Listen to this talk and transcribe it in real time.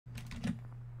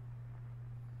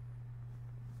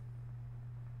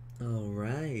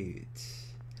Alright.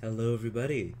 Hello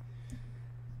everybody.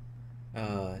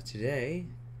 Today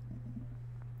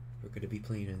we're gonna be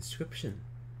playing Inscryption.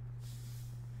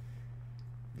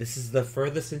 This is the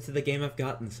furthest into the game I've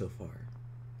gotten so far.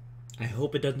 I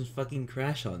hope it doesn't fucking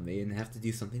crash on me and have to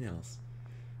do something else.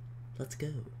 Let's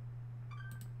go.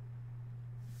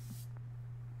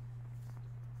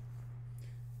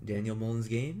 Daniel Mullins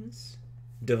Games.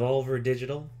 Devolver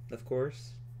Digital, of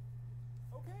course.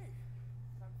 Okay,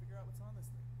 time to figure out what's on this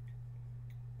thing.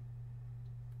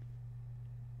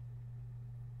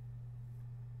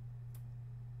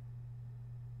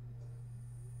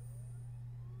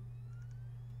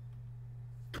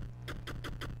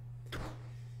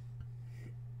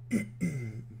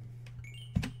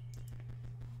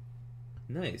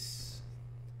 Nice.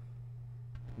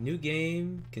 New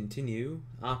game, continue,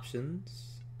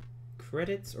 options,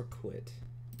 credits or quit.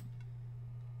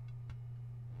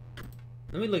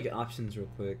 Let me look at options real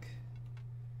quick.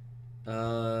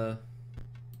 Yeah,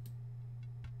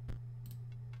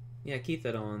 keep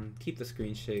that on. Keep the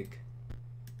screen shake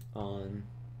on.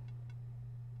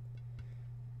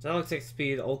 Dialog text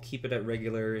speed, I'll keep it at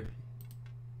regular.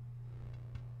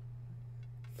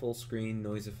 Full screen,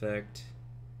 noise effect.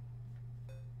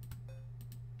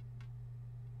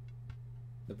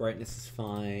 The brightness is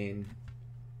fine.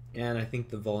 And I think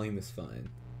the volume is fine.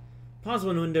 Pause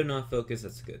one window, not focus,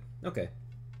 that's good. Okay.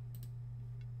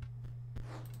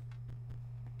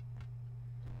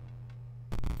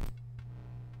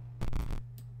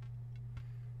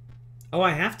 Oh,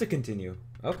 I have to continue.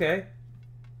 Okay.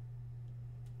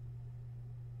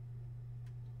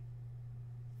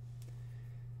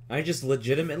 I just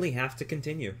legitimately have to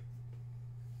continue.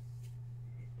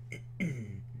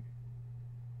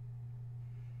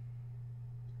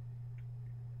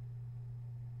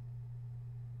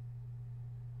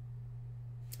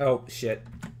 Oh, shit.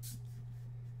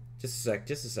 Just a sec,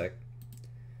 just a sec.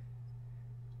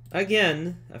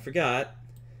 Again, I forgot.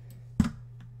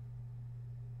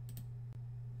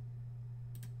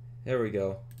 There we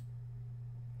go.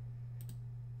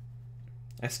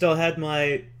 I still had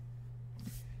my...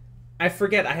 I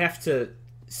forget I have to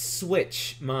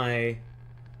switch my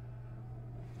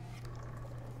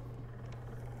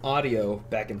audio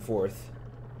back and forth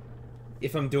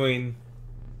if I'm doing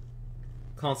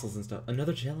consoles and stuff.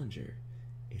 Another challenger.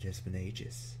 It has been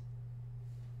ages.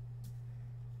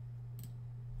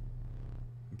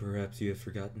 Perhaps you have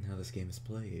forgotten how this game is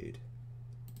played.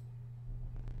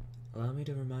 Allow me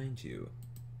to remind you.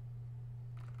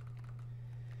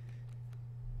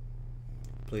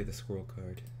 Play the squirrel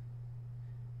card.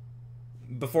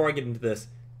 Before I get into this,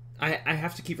 I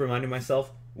have to keep reminding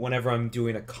myself whenever I'm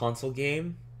doing a console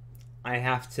game, I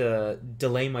have to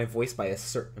delay my voice by a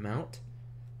certain amount.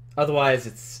 Otherwise,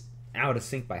 it's out of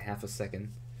sync by half a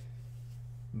second.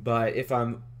 But if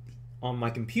I'm on my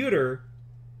computer,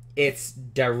 it's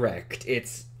direct.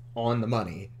 It's on the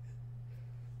money.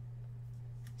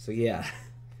 So yeah.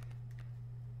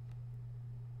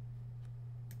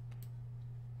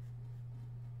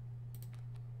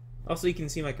 Also, you can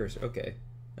see my cursor. Okay,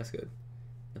 that's good.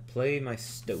 Now play my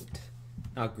stoat.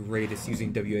 Oh, great, it's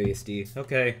using WASD.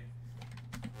 Okay.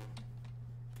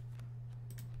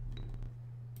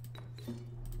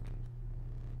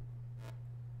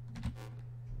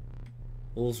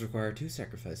 Wolves require 2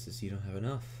 sacrifices. You don't have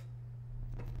enough.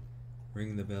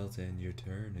 Ring the bell to end your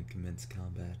turn and commence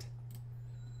combat.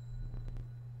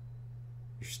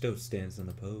 Your stoat stands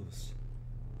unopposed.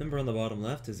 Number on the bottom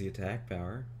left is the attack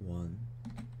power. 1.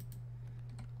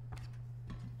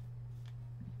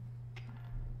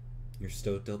 Your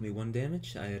stoat dealt me 1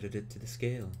 damage. I added it to the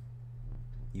scale.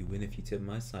 You win if you tip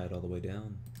my side all the way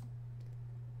down.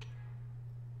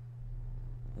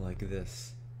 Like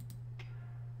this.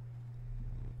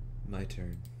 My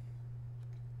turn.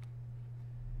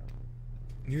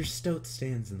 Your stoat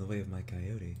stands in the way of my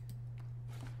coyote.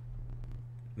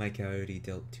 My coyote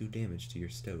dealt 2 damage to your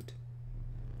stoat.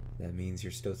 That means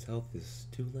your stoat's health is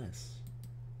 2 less.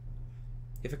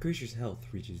 If a creature's health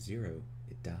reaches 0,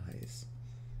 it dies.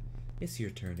 It's your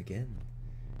turn again.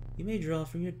 You may draw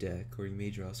from your deck, or you may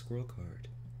draw a squirrel card.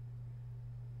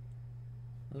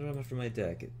 I'll draw one from my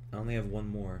deck. I only have 1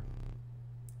 more.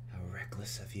 How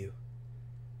reckless of you.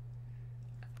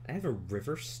 I have a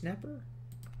river snapper?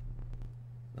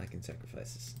 I can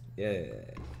sacrifice this. Yeah.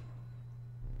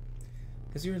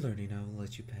 Because you're learning, I will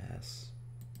let you pass.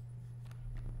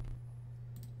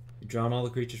 You've drawn all the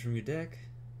creatures from your deck.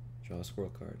 Draw a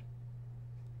squirrel card.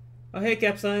 Oh, hey,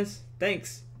 Capsize.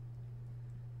 Thanks.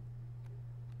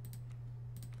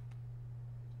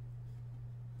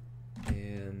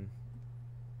 And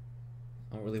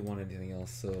I don't really want anything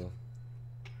else, so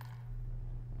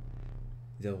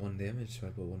Deal 1 damage, so I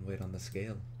put 1 weight on the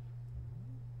scale.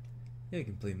 Yeah, you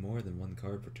can play more than 1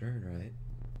 card per turn, right?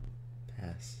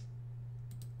 Pass.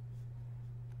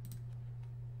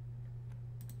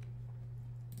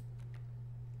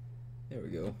 There we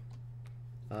go.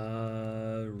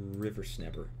 River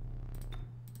Snapper.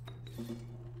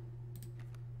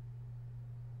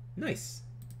 Nice.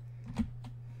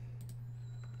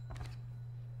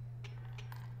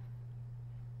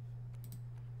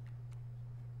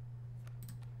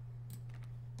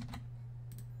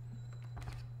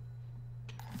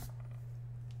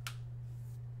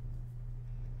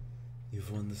 You've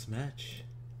won this match.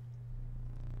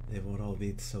 It won't all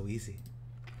be so easy.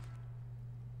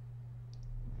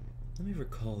 Let me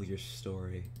recall your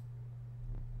story.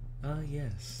 Ah,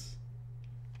 yes.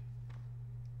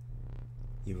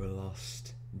 You were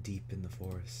lost deep in the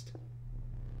forest.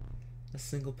 A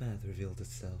single path revealed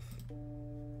itself.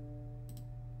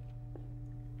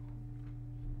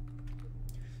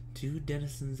 Two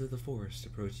denizens of the forest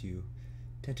approach you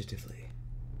tentatively.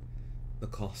 The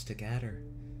caustic adder.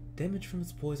 Damage from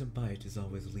its poison bite is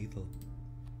always lethal.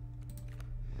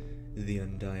 The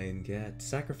undying cat.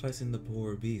 Sacrificing the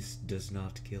poor beast does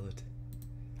not kill it.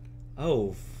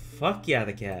 Oh, fuck yeah,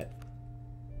 the cat.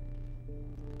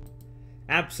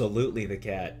 Absolutely the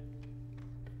cat.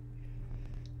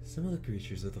 Some of the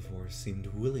creatures of the forest seemed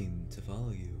willing to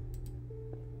follow you.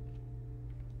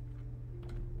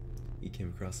 You came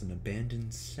across an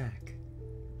abandoned sack.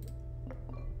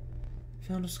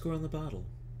 Found a squirrel in the bottle.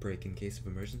 Break in case of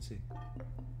emergency.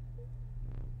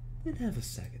 And have a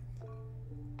second.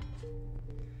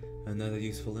 Another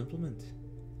useful implement.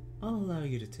 I'll allow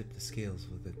you to tip the scales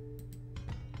with it.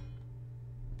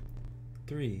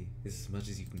 3 is as much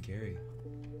as you can carry.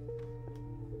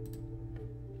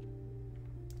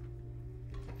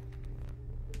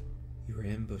 You were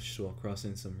ambushed while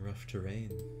crossing some rough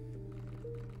terrain.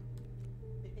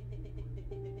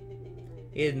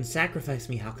 You didn't sacrifice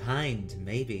me, how kind.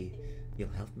 Maybe you'll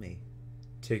help me.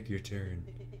 Take your turn.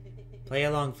 Play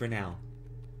along for now.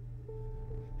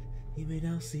 You may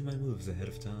now see my moves ahead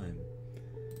of time.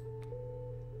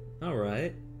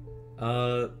 Alright.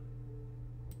 I'm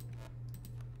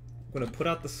gonna put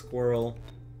out the squirrel,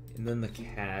 and then the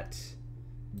cat.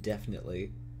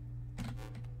 Definitely.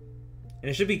 And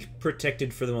it should be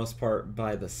protected for the most part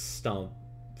by the stump,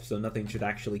 so nothing should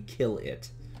actually kill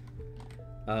it.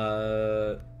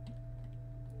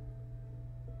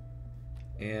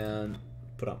 And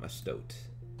put out my stoat.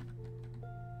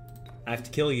 I have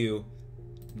to kill you,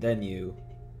 then you.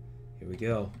 Here we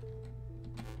go.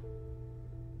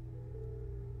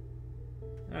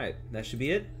 Alright, that should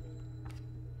be it.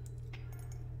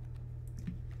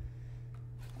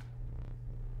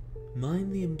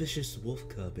 Mind the ambitious wolf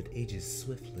cub, it ages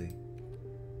swiftly.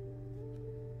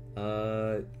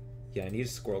 Yeah, I need a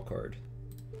squirrel card.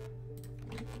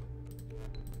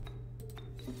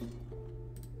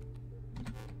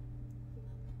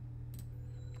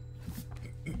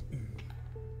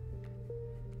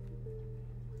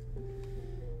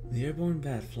 The airborne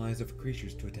bat flies over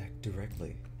creatures to attack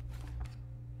directly.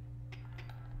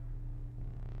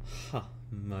 Ha!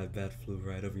 My bat flew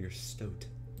right over your stoat.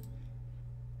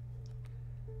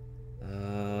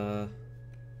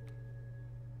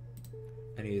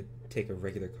 I need to take a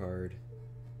regular card.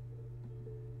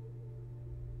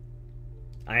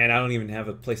 And I don't even have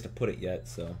a place to put it yet,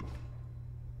 so...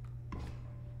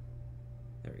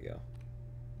 There we go.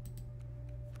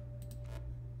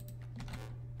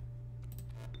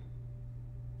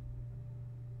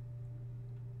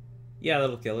 Yeah,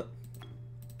 that'll kill it.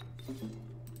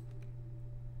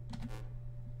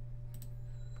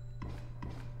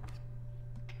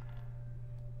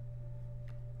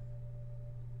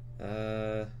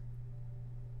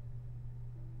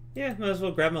 Yeah, might as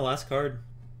well grab my last card.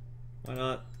 Why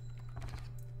not?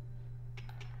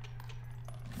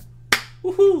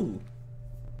 Woohoo!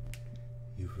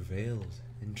 You prevailed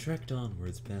and trekked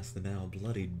onwards past the now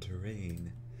bloodied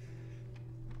terrain.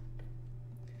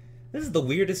 This is the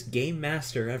weirdest game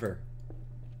master ever.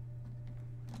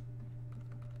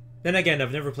 Then again,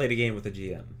 I've never played a game with a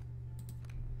GM.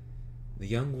 The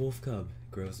young wolf cub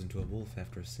grows into a wolf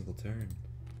after a single turn.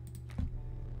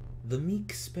 The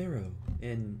meek sparrow,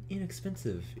 an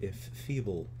inexpensive, if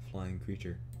feeble, flying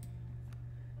creature.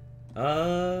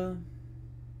 I'll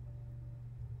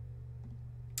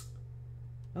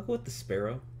go with the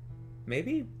sparrow.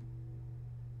 Maybe?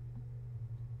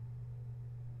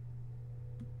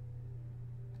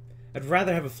 I'd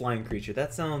rather have a flying creature.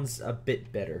 That sounds a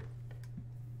bit better.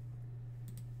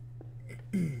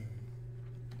 You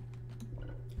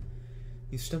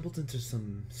stumbled into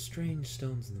some strange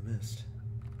stones in the mist.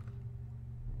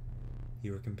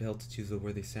 You are compelled to choose a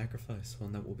worthy sacrifice,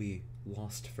 one that will be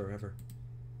lost forever.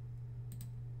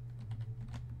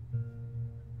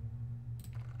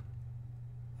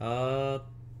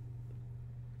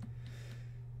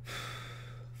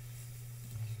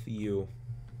 You.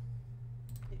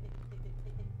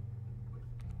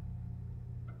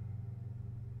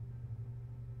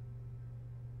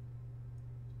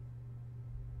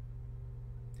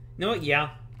 You know what? Yeah.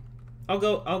 I'll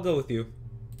go with you.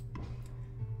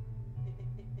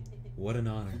 What an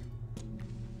honor.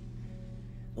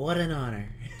 What an honor.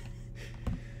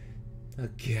 A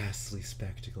ghastly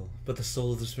spectacle. But the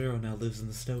soul of the sparrow now lives in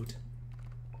the stoat.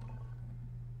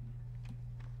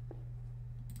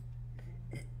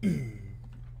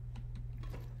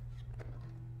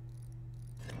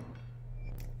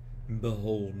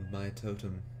 Behold my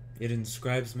totem. It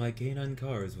inscribes my canine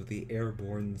cars with the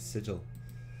airborne sigil.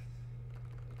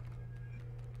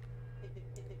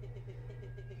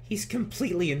 He's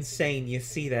completely insane, you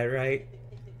see that, right?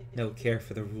 No care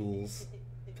for the rules.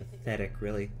 Pathetic,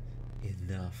 really.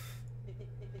 Enough.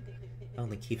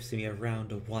 Only keeps me around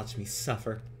to watch me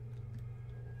suffer.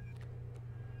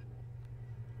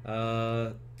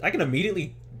 I can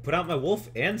immediately put out my wolf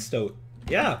and stoat.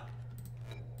 Yeah.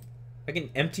 I can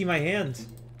empty my hand.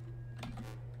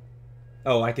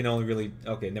 Oh, I can only really...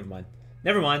 Okay, never mind.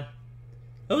 Never mind.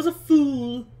 I was a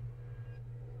fool.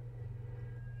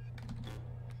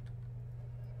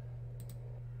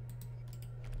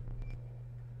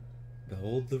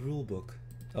 Behold the rule book.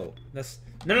 Oh, that's...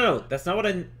 No, that's not what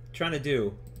I'm trying to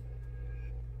do.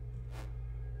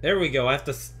 There we go. I have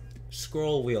to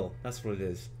scroll wheel. That's what it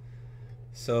is.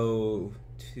 So,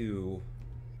 2...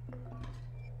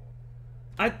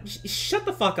 shut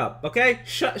the fuck up, okay?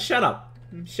 Shut up.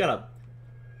 Shut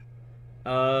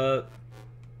up.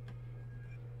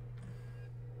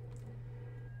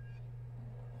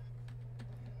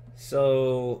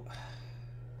 So...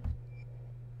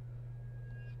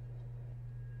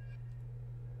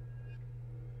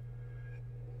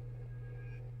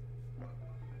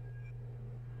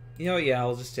 You know, yeah,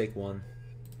 I'll just take one.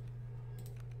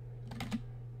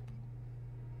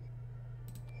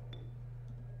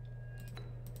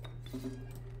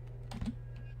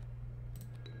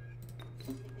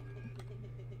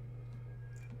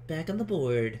 Back on the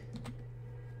board.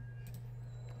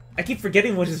 I keep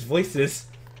forgetting what his voice is.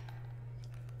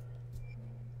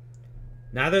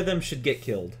 Neither of them should get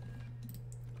killed.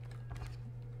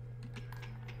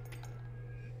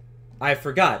 I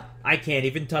forgot. I can't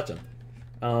even touch him.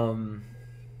 I'll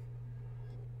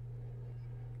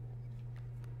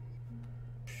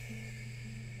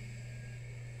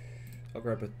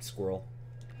grab a squirrel.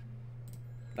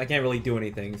 I can't really do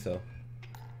anything, so...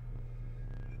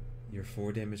 You're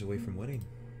 4 damage away from winning.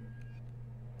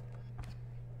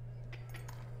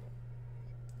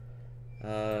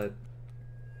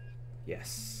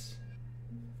 Yes.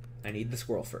 I need the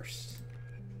squirrel first.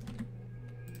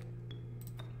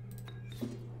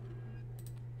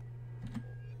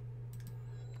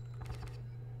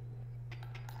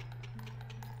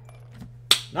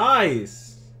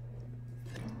 Nice!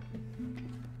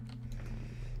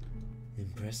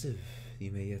 Impressive.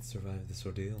 You may yet survive this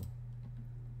ordeal.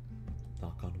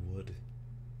 Knock on wood.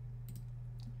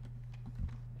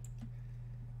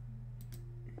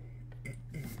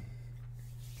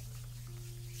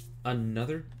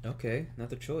 Okay,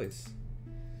 another choice.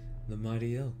 The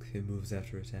mighty elk, it moves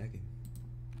after attacking.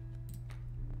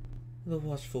 The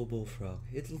watchful bullfrog,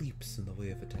 it leaps in the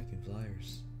way of attacking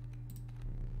flyers.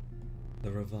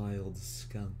 The reviled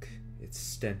skunk, its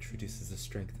stench reduces the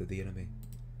strength of the enemy.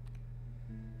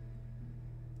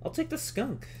 I'll take the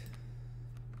skunk.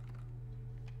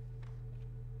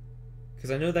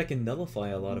 Because I know that can nullify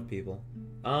a lot of people.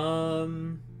 I'll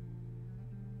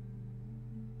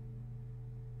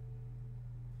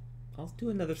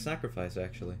do another sacrifice,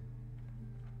 actually.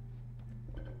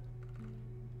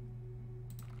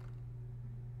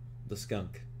 The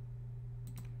skunk.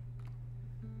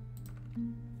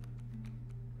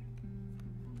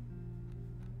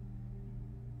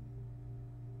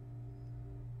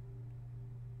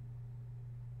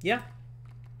 Yeah.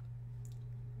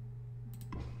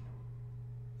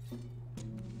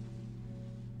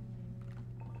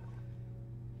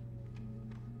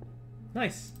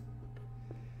 Nice.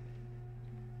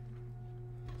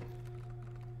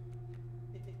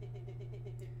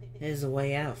 There's a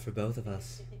way out for both of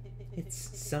us.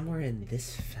 It's somewhere in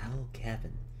this foul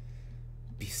cabin.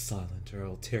 Be silent or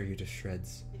I'll tear you to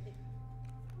shreds.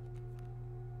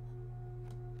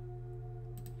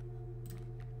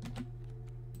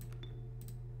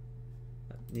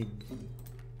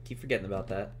 Keep forgetting about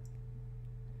that.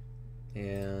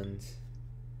 And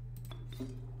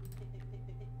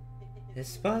This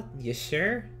spot? You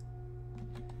sure?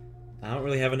 I don't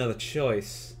really have another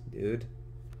choice, dude.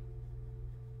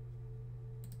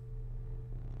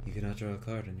 You cannot draw a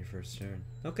card on your first turn.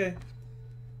 Okay.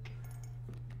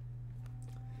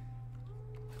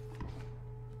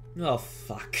 Oh,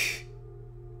 fuck.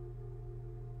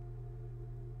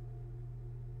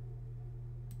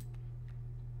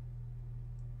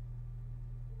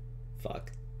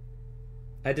 Fuck.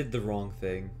 I did the wrong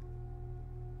thing.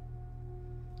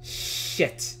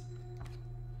 Shit.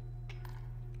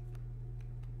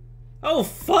 Oh,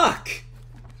 fuck!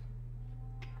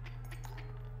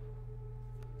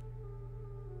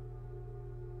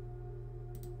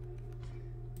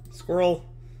 Squirrel.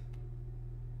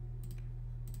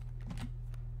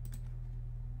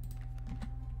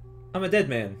 I'm a dead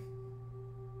man.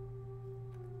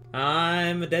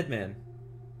 I'm a dead man.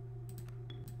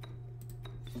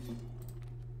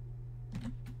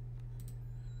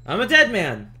 I'm a dead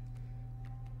man!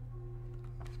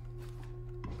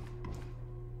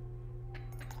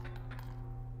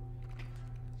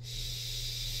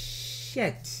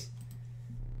 Shit.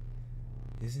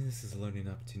 Using this as a learning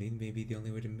opportunity may be the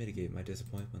only way to mitigate my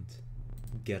disappointment.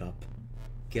 Get up.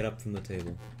 Get up from the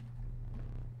table.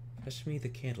 Fetch me the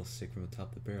candlestick from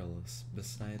atop the barrel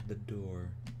beside the door.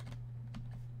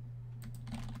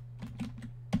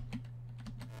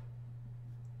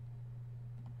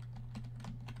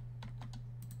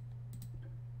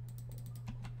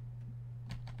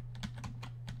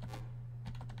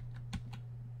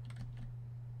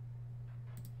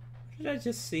 What did I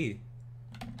just see?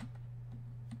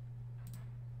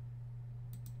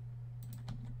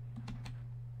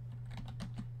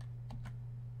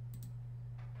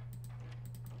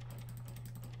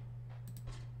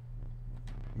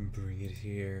 Bring it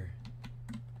here.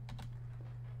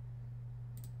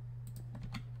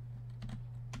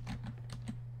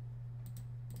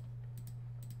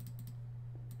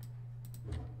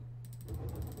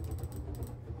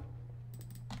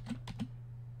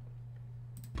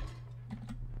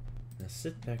 Now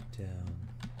sit back down.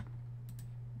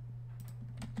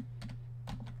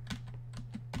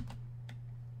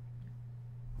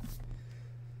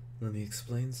 Let me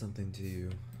explain something to you.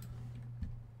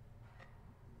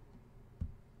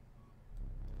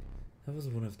 That was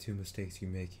one of two mistakes you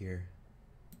make here.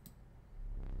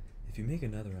 If you make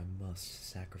another, I must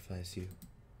sacrifice you.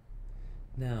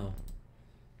 Now,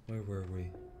 where were we?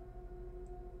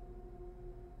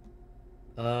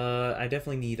 I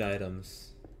definitely need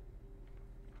items.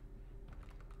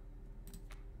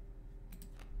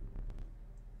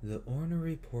 The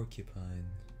ornery porcupine.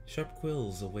 Sharp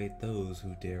quills await those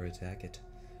who dare attack it.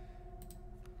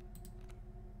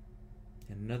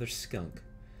 And another skunk.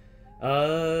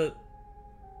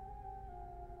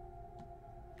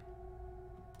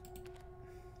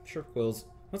 Sharp quills.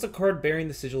 Once a card bearing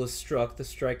the sigil is struck, the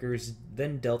striker is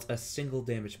then dealt a single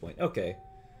damage point. Okay.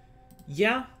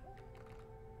 Yeah.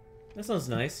 That sounds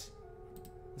nice.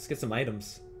 Let's get some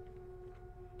items.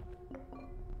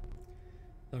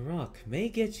 A rock may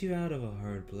get you out of a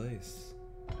hard place.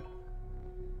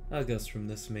 A gust from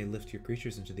this may lift your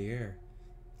creatures into the air,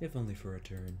 if only for a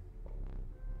turn.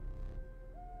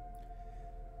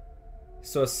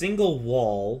 So a single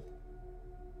wall,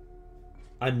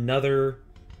 another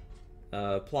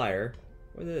plier,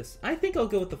 or this. I think I'll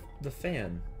go with the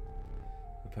fan.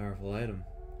 A powerful item.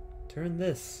 Turn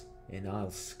this, and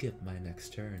I'll skip my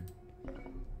next turn.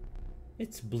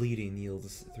 Its bleeding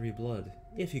yields 3 blood,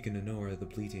 if you can ignore the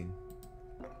bleeding.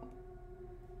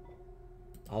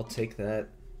 I'll take that.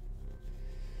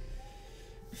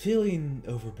 Feeling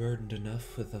overburdened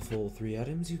enough with the full 3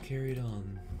 items, you carried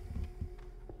on.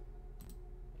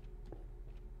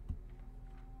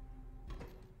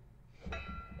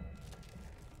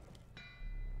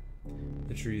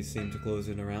 The trees seemed to close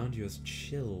in around you as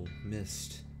chill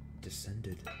mist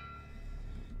descended.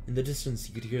 In the distance,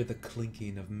 you could hear the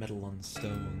clinking of metal on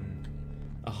stone.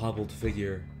 A hobbled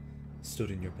figure stood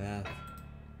in your path.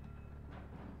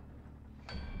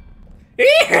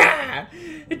 Yeah!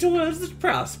 It was the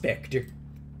prospector.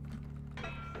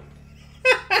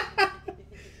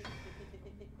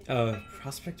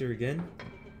 Prospector again?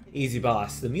 Easy,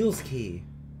 boss. The mule's key.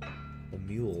 The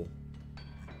mule.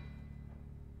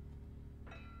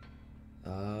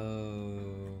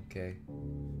 Oh, okay.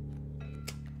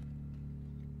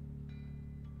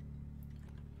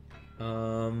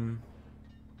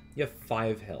 You have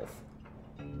 5 health.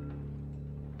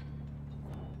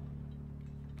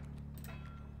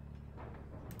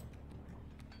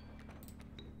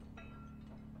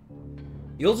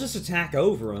 You'll just attack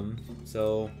over him,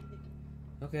 so...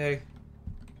 Okay.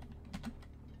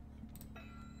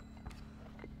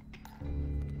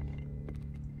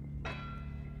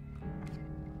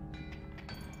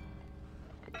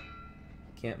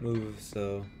 Can't move,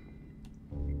 so...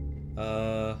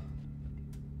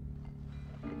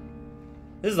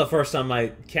 This is the first time my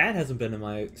cat hasn't been in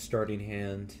my starting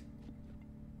hand.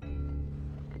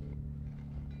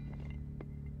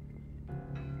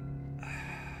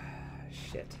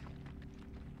 Shit.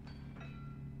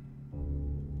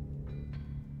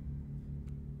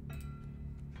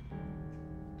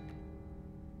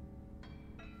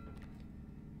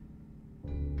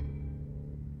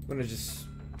 I'm gonna just...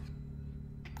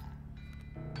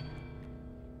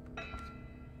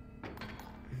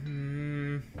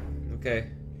 Okay.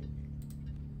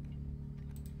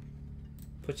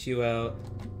 Put you out.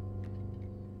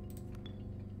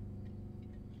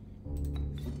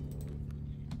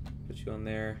 Put you on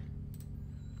there.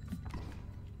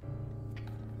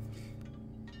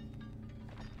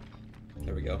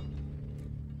 There we go.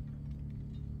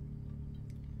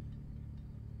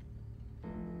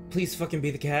 Please fucking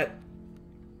be the cat.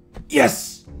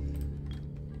 Yes!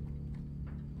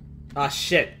 Ah,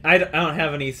 shit. I don't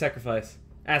have any sacrifice.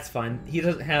 That's fine. He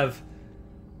doesn't have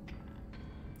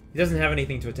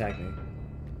anything to attack me.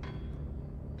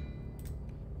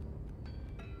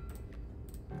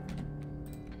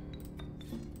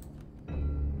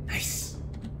 Nice.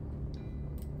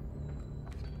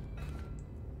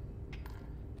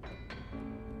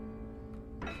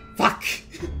 Fuck.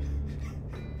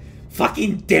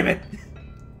 Fucking damn it.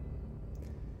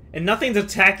 And nothing's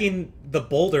attacking the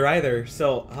boulder either,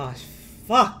 so... Ah,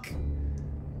 fuck!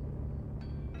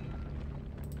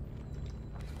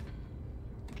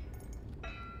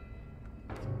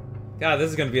 God,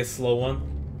 this is gonna be a slow one.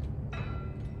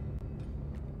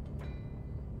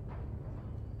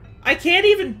 I can't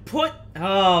even put...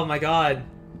 Oh my god.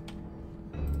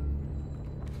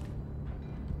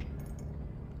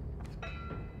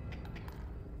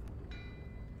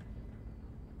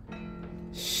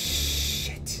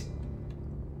 Shit.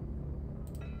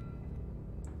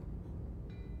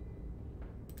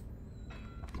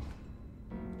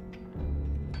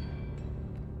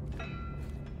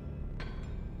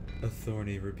 A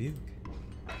thorny rebuke.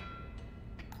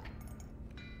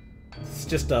 It's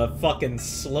just a fucking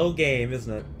slow game,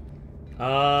 isn't it?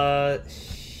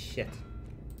 Shit.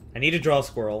 I need to draw a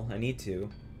squirrel. I need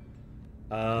to.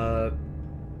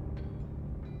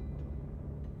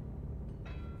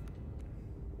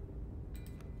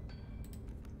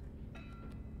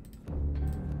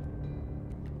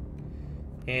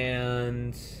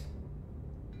 And...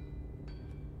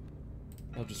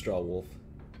 I'll just draw a wolf.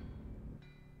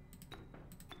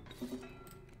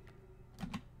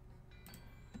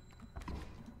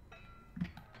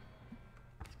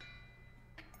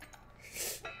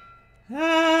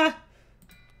 Ah!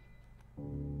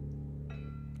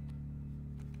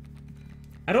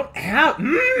 I don't have...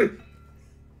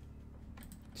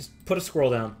 Just put a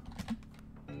squirrel down.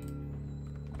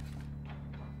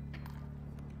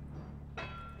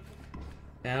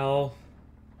 Now...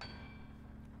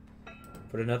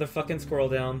 Put another fucking squirrel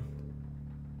down.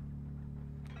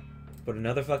 Put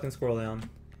another fucking squirrel down.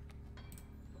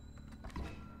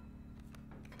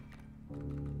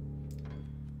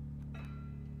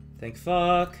 Thank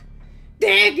fuck.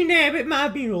 Dagnabbit, my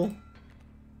mule.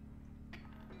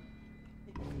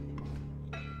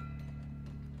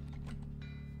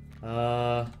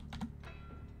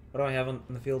 What do I have on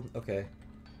the field? Okay.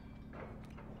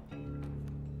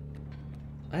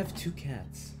 I have 2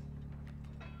 cats.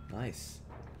 Nice.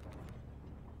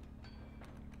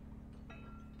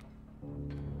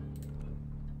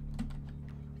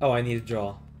 Oh, I need to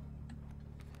draw.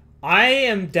 I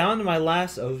am down to my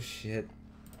last... Oh, shit.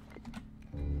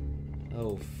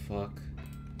 Oh, fuck.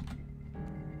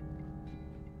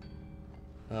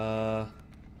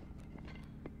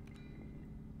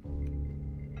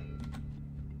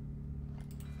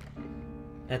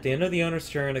 At the end of the owner's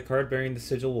turn, a card bearing the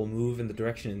sigil will move in the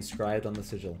direction inscribed on the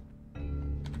sigil.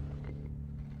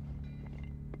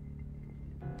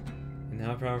 And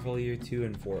how powerful are you? 2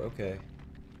 and 4. Okay.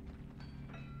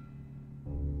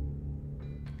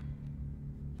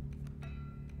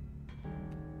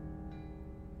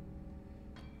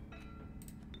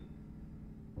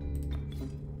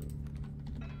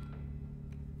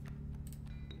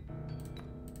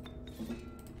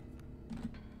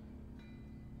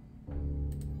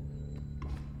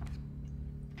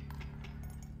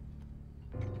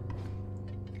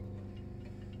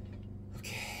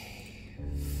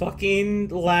 Fucking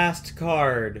last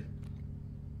card.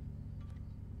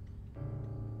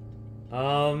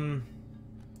 God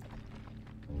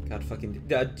fucking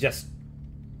just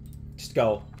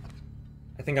go.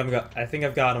 I think I've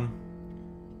got him.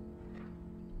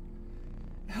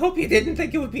 I hope you didn't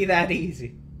think it would be that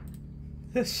easy.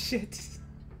 Shit.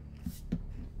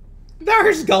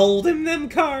 There's gold in them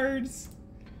cards!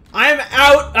 I'm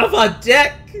out of a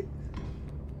deck!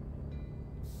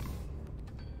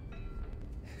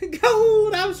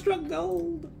 Gold! I've struck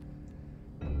gold!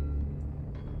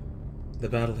 The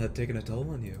battle had taken a toll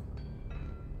on you.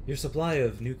 Your supply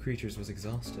of new creatures was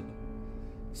exhausted.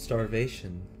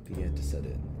 Starvation began to set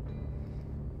in.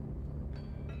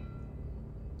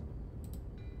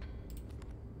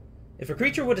 If a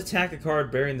creature would attack a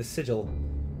card bearing the sigil,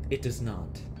 it does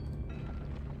not.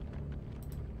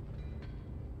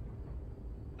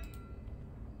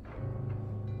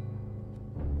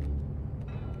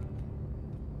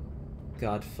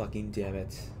 God fucking damn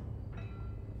it.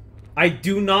 I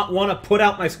do not want to put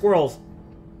out my squirrels.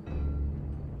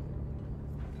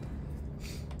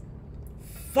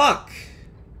 Fuck.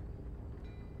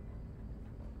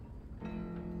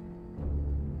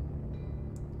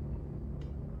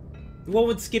 What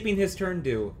would skipping his turn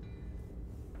do?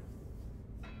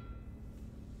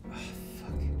 Oh,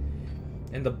 fuck.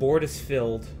 And the board is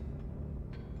filled.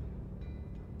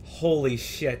 Holy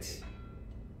shit.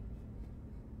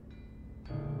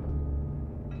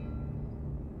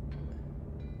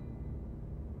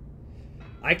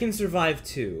 I can survive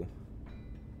 2.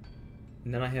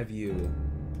 And then I have you.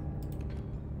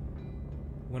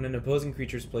 When an opposing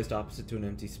creature is placed opposite to an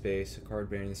empty space, a card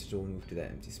bearing the sigil will move to that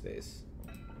empty space.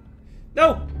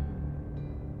 No!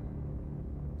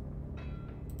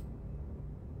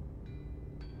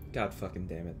 God fucking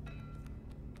damn it.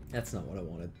 That's not what I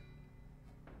wanted.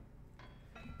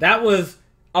 That was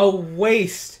a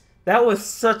waste! That was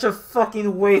such a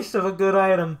fucking waste of a good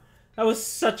item. That was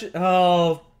such a...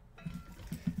 Oh...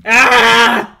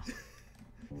 Ah!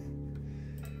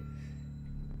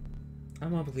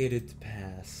 I'm obligated to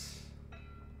pass.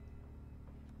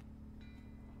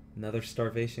 Another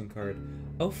starvation card.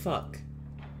 Oh fuck.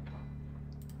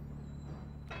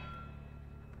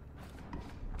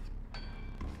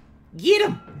 Get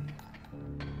him!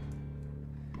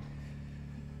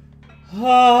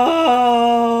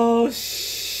 Oh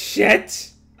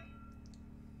shit!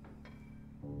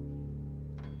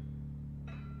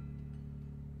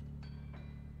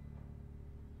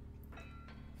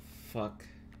 Fuck.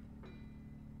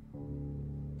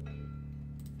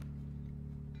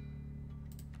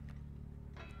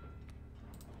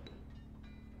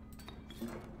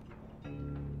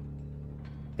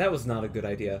 That was not a good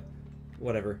idea.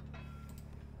 Whatever.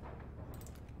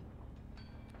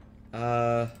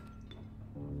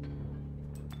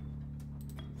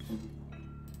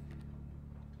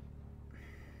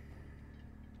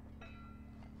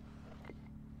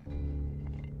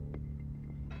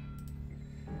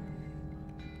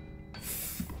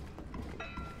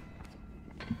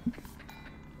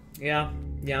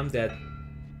 Yeah, I'm dead.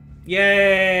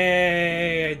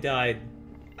 Yay! I died.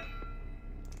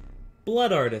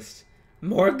 Blood Artist.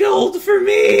 More gold for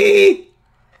me!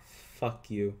 Fuck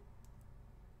you.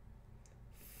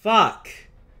 Fuck.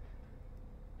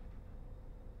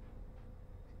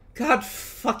 God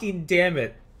fucking damn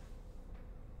it.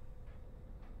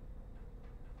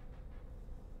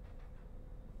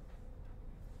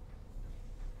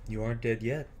 You aren't dead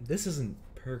yet. This isn't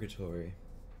purgatory.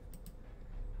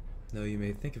 Though you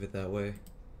may think of it that way.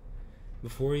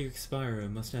 Before you expire, I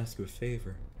must ask you a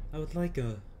favor. I would like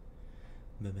a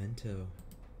memento.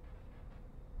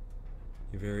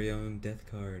 Your very own death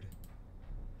card.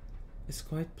 It's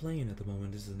quite plain at the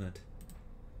moment, isn't it?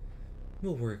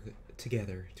 We'll work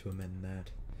together to amend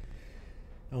that.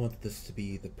 I want this to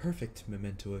be the perfect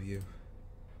memento of you.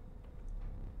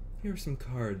 Here are some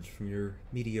cards from your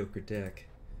mediocre deck.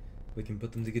 We can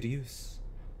put them to good use.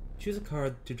 Choose a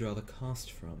card to draw the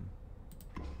cost from.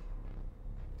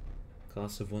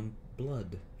 Cost of 1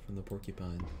 blood from the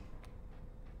porcupine.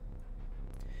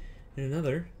 In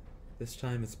another, this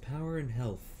time it's power and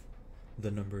health. The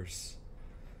numbers.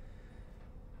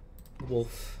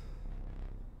 Wolf.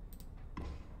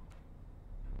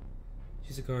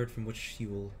 Choose a card from which you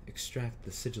will extract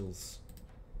the sigils.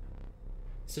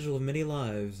 Sigil of many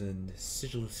lives and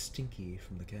sigil of Stinky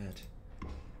from the cat. I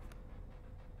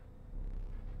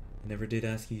never did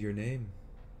ask you your name.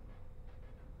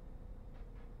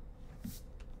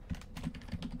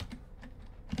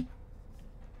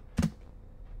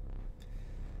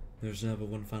 There's now but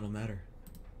one final matter.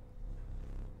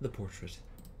 The portrait.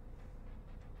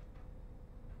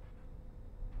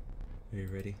 Are you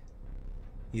ready?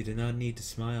 You do not need to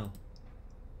smile.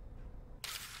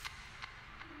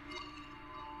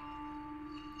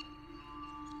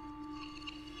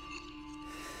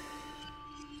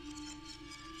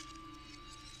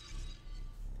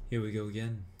 Here we go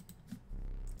again.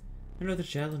 Another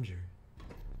challenger.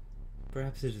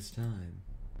 Perhaps it is time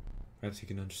Perhaps you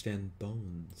can understand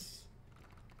bones.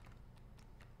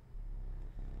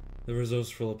 The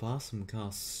resourceful opossum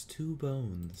costs 2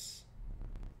 bones.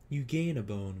 You gain a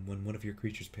bone when one of your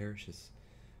creatures perishes,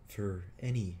 for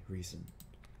any reason.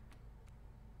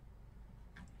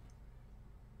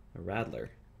 A rattler.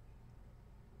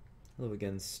 Hello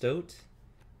again, Stoat.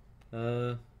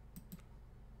 From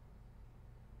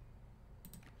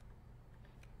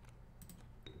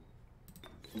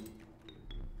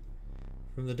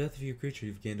the death of your creature,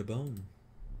 you've gained a bone.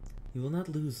 You will not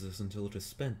lose this until it is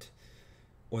spent,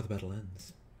 or the battle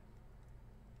ends.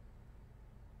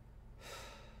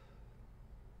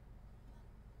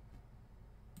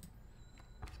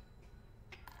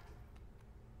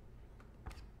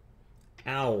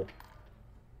 Ow.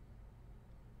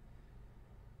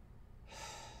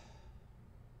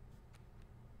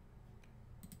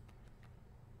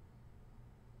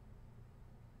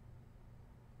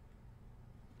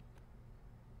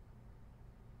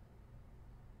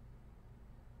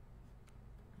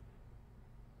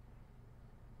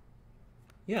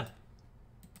 Yeah.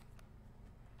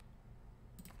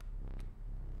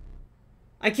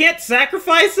 I can't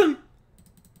sacrifice him?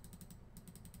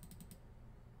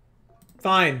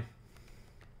 Fine.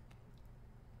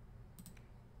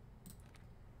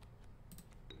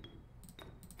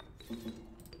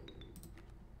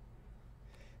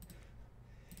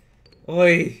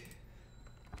 Oi.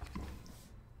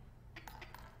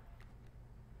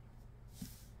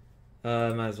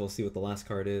 Might as well see what the last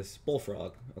card is.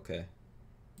 Bullfrog. Okay.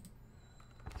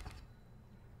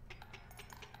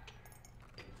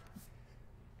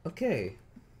 Okay.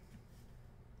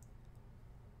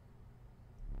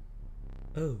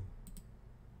 Oh.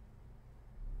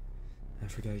 I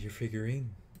forgot your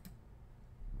figurine.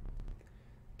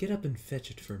 Get up and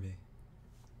fetch it for me.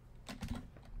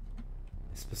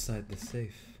 It's beside the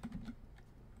safe.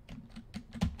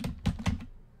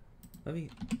 Let me...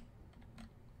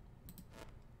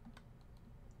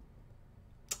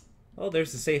 Oh,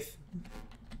 there's the safe.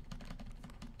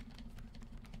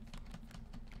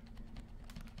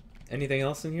 Anything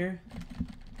else in here?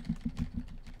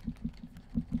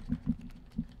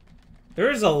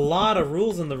 There's a lot of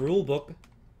rules in the rule book.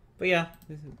 But yeah,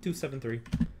 273.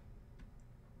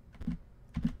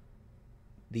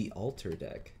 The altar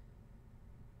deck.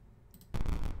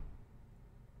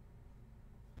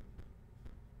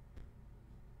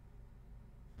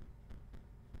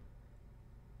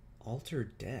 Altar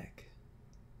deck.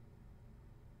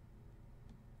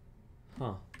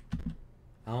 Huh.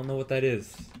 I don't know what that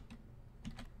is.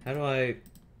 How do I...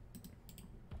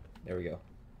 There we go.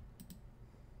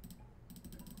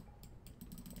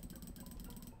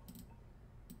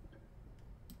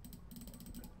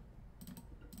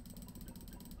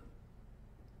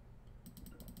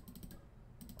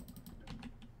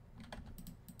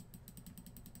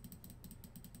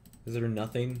 Is there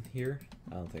nothing here?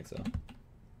 I don't think so.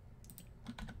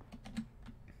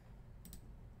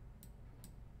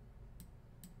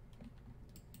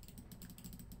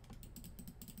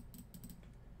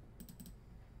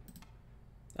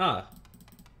 Ah.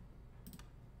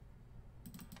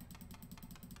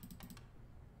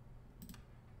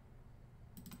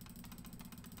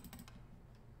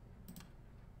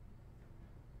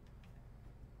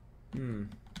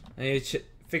 I need to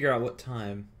figure out what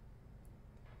time.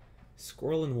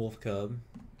 Squirrel and wolf cub.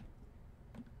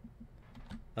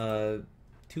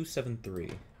 273.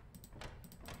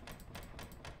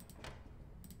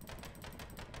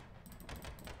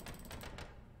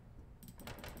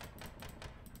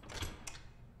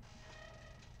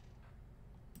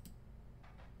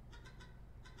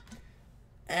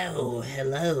 Oh,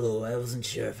 hello. I wasn't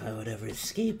sure if I would ever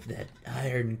escape that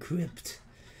iron crypt.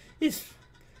 Is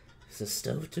a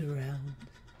stoat around?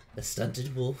 A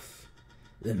stunted wolf?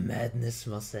 The madness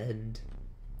must end.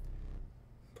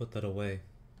 Put that away.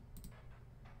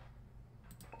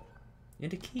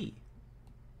 And a key.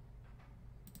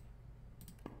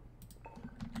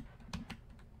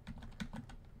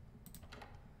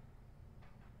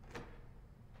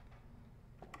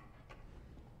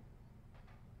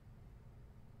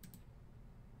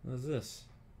 What is this?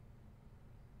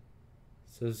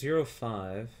 So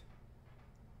 05.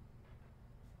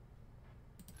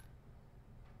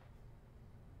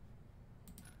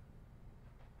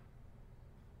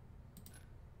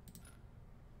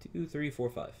 Two, three, four,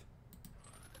 five.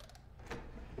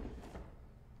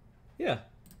 Yeah,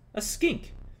 a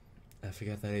skink. I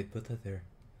forgot that I'd put that there.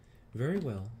 Very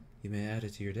well, you may add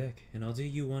it to your deck, and I'll do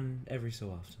you one every so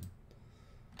often.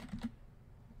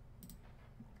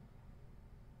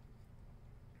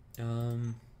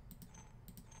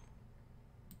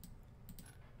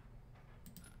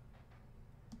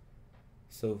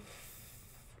 So,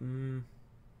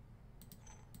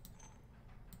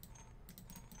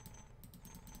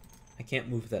 I can't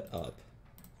move that up.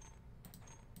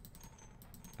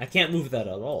 I can't move that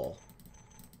at all.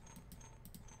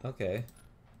 Okay.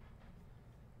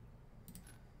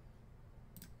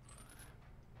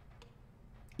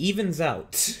 Evens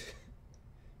out.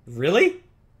 Really?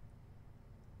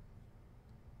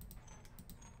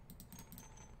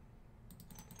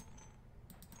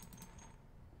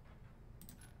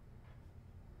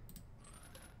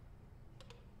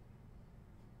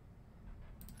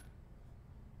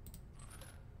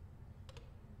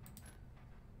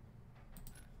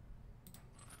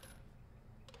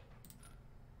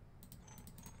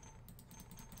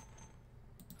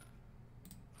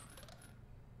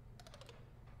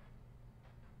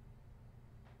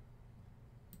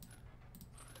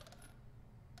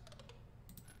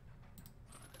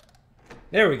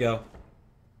 There we go.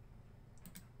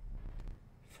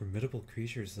 Formidable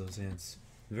creatures, those ants.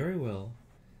 Very well.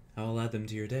 I will add them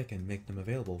to your deck and make them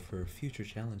available for future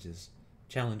challengers.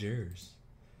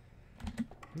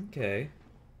 Okay.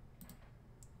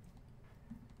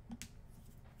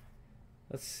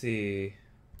 Let's see.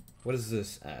 What is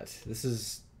this at? This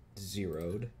is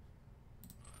zeroed.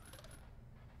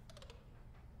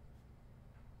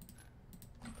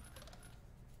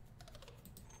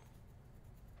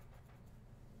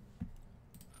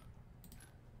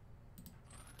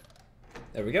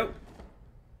 There we go.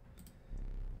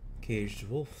 Caged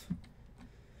wolf.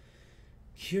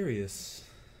 Curious.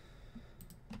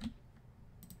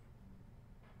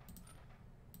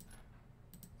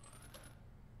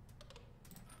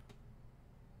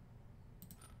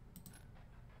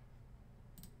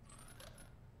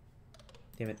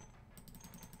 Damn it.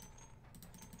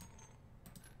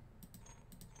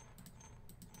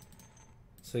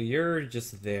 So you're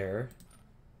just there.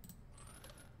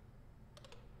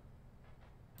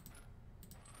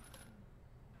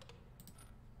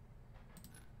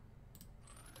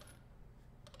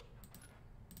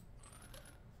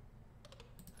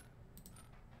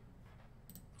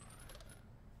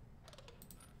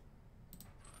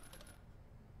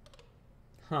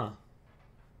 Huh.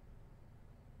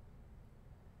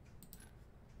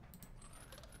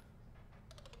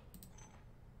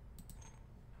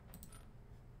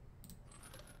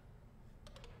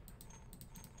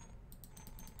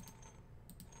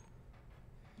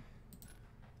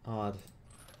 Odd.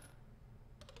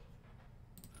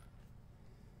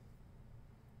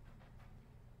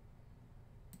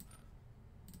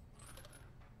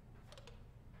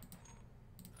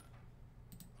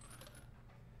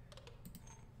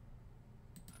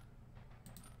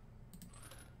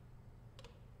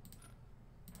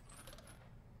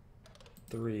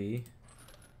 Three,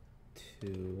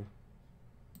 two,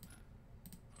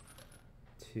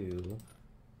 two.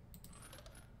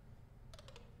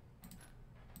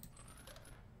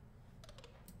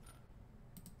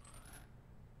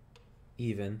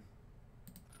 Even.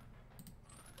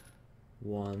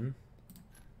 One.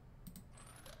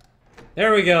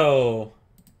 There we go!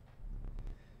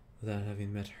 Without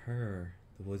having met her,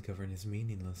 the wood covering is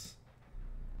meaningless.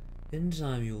 In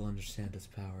time you will understand its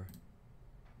power.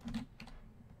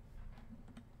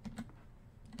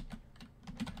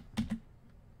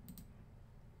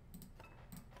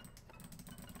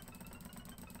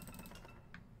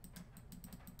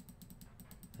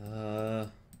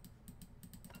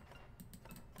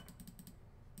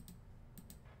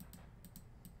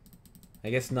 I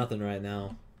guess nothing right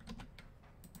now.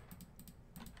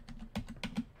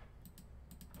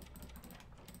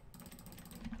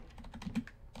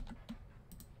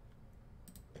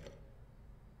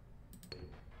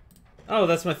 Oh,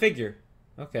 that's my figure.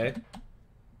 Okay.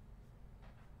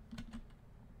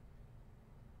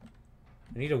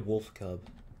 I need a wolf cub.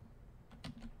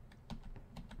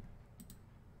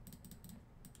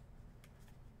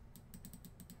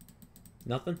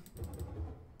 Nothing?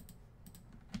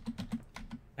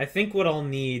 I think what I'll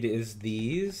need is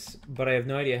these, but I have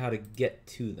no idea how to get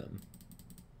to them.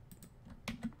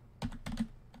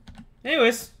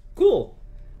 Anyways, cool.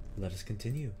 Let us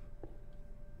continue.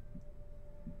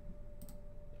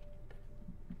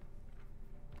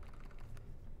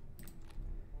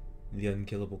 The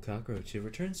unkillable cockroach. It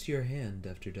returns to your hand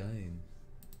after dying.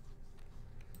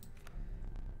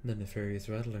 The nefarious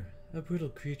rattler. A brutal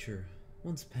creature,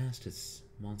 once past its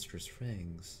monstrous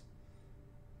fangs.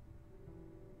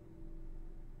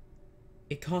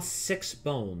 It costs 6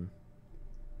 bone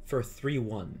for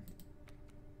 3/1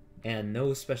 and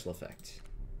no special effect.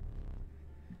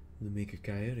 The meager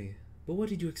coyote. But what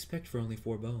did you expect for only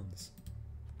 4 bones?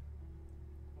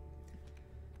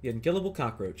 The unkillable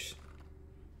cockroach.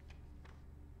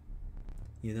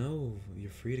 You know, you're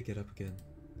free to get up again.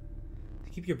 To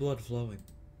keep your blood flowing.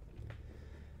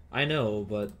 I know,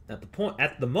 but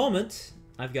at the moment,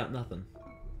 I've got nothing.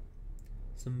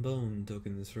 Some bone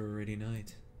tokens for a rainy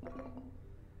night.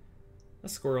 A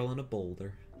squirrel and a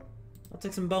boulder. I'll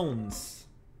take some bones.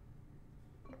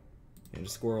 And a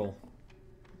squirrel.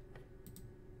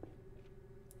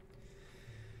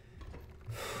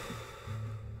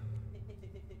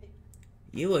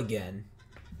 You again?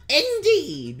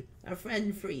 Indeed! A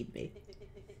friend freed me.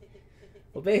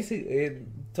 Well, basically,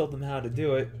 it told them how to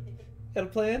do it. Got a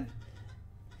plan?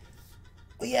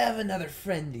 We have another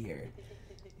friend here.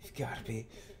 You've got to be.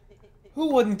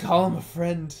 Who wouldn't call him a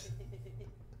friend?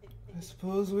 I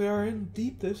suppose we are in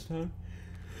deep this time.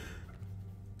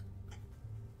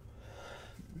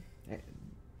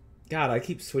 God, I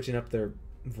keep switching up their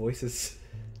voices.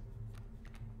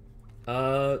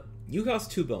 You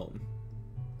cost 2 bone.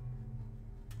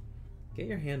 Get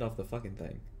your hand off the fucking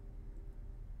thing.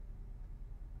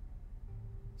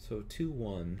 So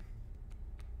 2-1.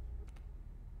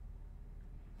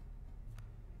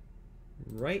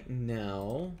 Right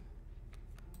now...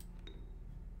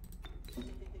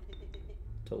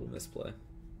 Total misplay.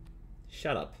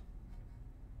 Shut up.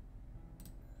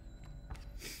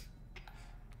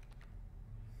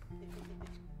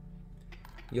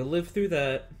 You'll live through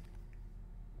that.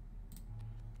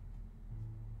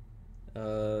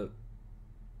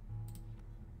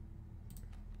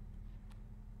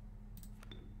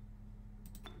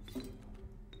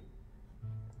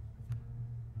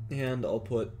 And I'll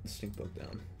put Stink Bug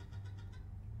down.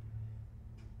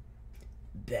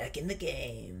 Back in the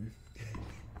game.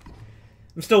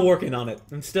 I'm still working on it.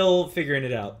 I'm still figuring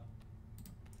it out.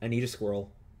 I need a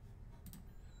squirrel.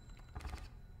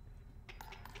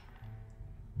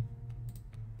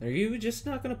 Are you just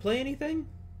not gonna play anything?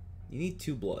 You need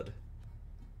 2 blood.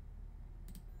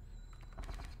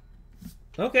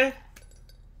 Okay.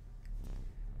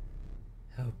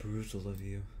 How brutal of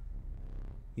you.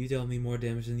 You dealt me more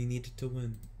damage than you needed to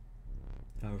win.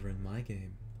 However, in my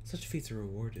game, such feats are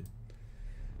rewarded.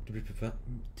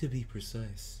 To be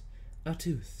precise, a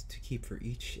tooth to keep for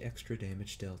each extra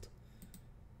damage dealt.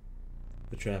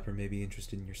 The trapper may be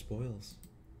interested in your spoils.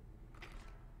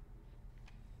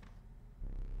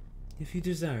 If you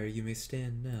desire, you may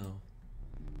stand now.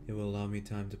 It will allow me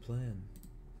time to plan.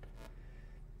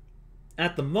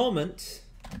 At the moment...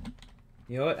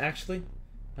 You know what, actually?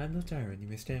 I'm no tyrant. You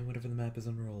may stand whenever the map is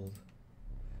unrolled.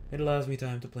 It allows me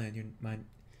time to plan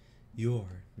your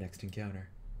next encounter.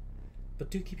 But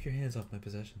do keep your hands off my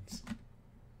possessions.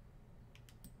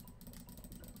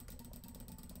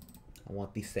 I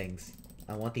want these things.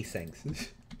 I want these things.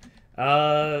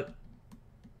 I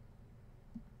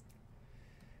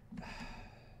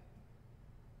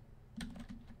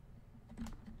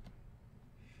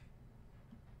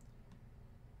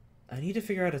need to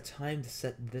figure out a time to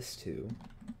set this to.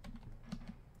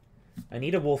 I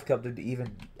need a wolf cub to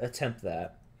even attempt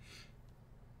that.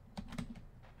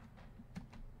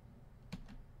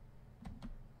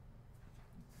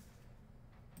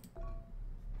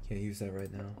 Can't use that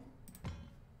right now.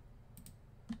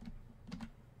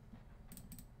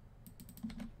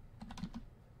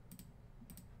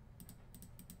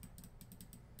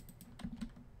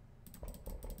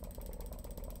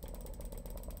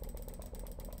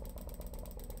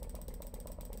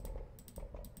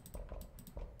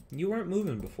 You weren't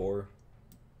moving before.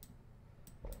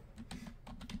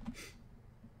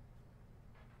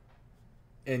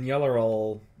 And y'all are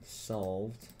all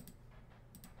solved.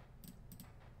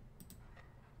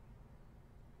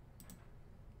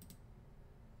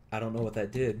 I don't know what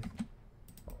that did.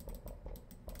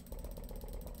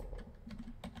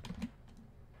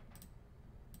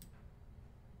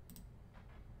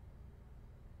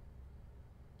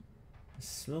 The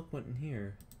smoke went in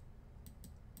here.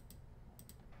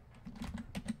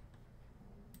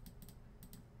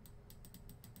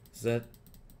 Is that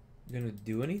gonna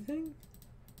do anything?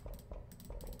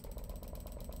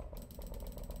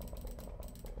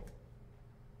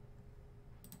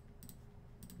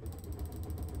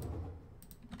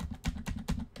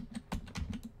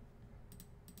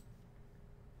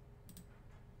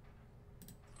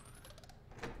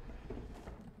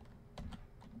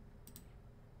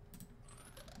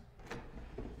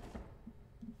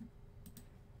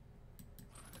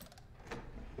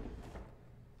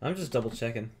 I'm just double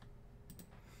checking.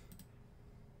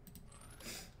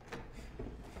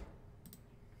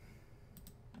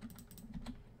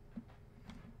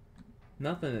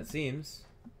 Nothing, it seems.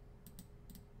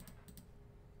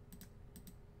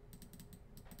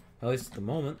 At least at the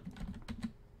moment.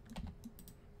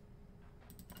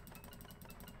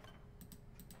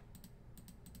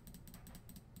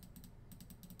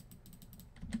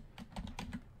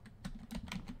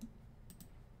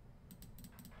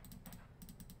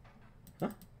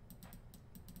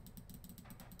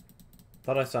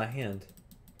 Thought I saw a hand.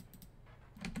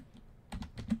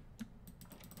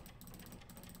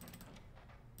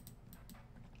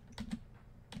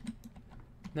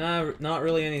 Nah, not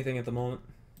really anything at the moment.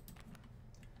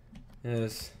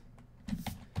 There's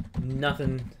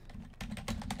nothing.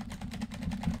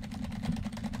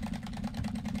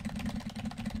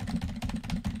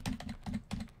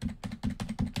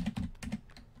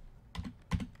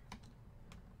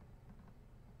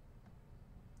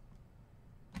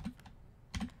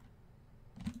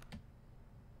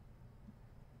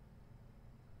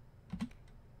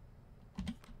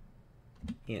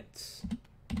 Ants.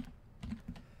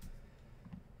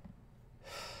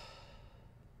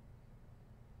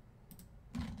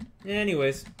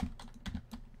 Anyways.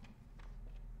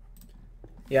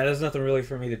 Yeah, there's nothing really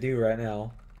for me to do right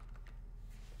now.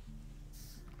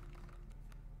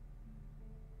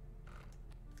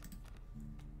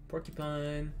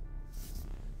 Porcupine.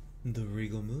 The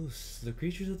regal moose. The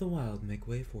creatures of the wild make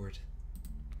way for it.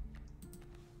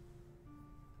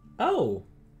 Oh!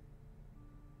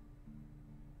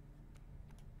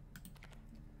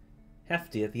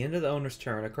 Hefty. At the end of the owner's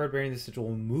turn, a card bearing the sigil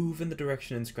will move in the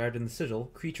direction inscribed in the sigil.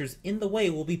 Creatures in the way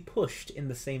will be pushed in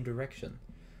the same direction.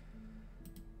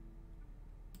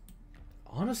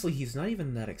 Honestly, he's not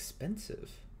even that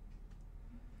expensive.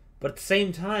 But at the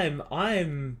same time,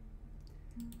 I'm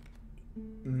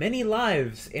many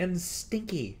lives and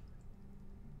stinky.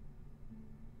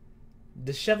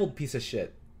 Disheveled piece of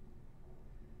shit.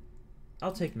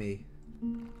 I'll take me.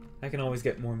 I can always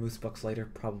get more moose bucks later,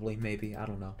 probably, maybe, I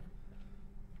don't know.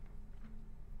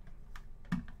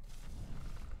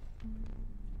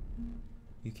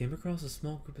 You came across a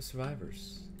small group of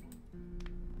survivors.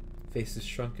 Faces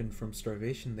shrunken from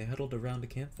starvation, they huddled around a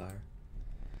campfire.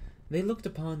 They looked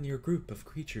upon your group of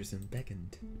creatures and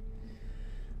beckoned.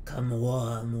 Come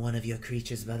warm one of your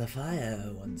creatures by the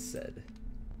fire, one said.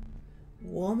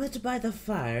 Warm it by the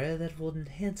fire that will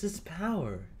enhance its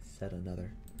power, said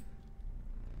another.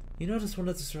 You noticed one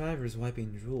of the survivors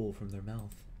wiping drool from their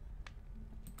mouth.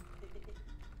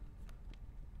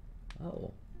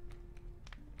 Oh.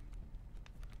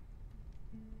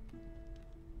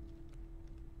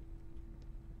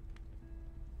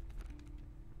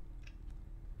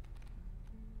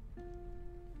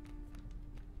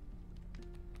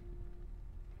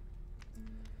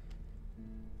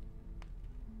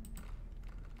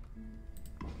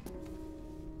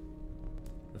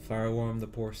 The fire warmed the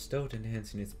poor stoat,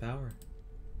 enhancing its power.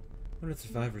 One of the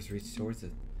survivors reached towards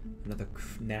it. Another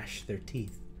gnashed their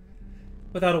teeth.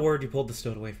 Without a word, he pulled the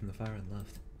stoat away from the fire and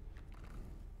left.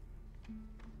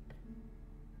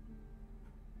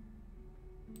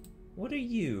 What are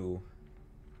you?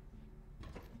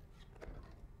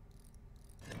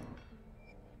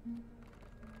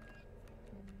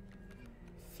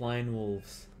 Flying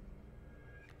wolves.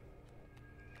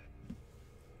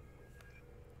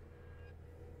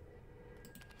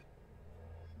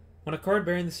 When a card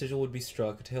bearing the sigil would be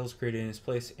struck, a tail is created in its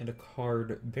place, and a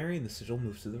card bearing the sigil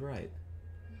moves to the right.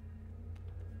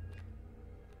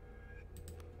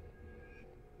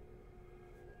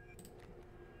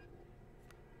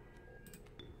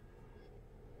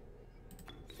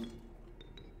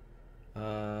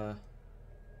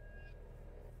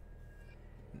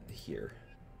 Here.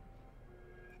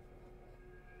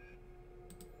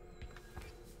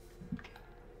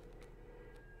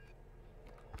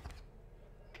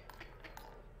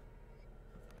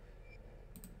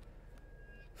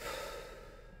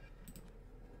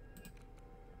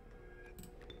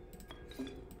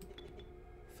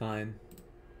 Fine.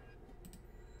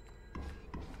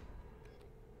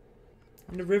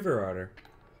 And a river otter.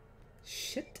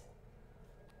 Shit.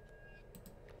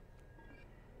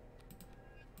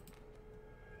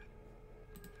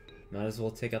 Might as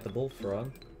well take out the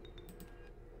bullfrog.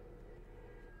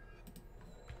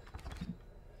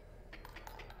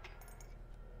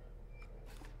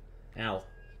 Ow.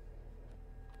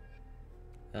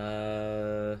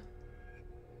 I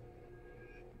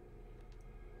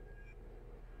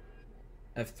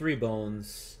have 3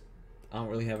 bones. I don't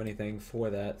really have anything for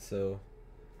that, so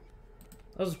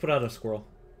I'll just put out a squirrel.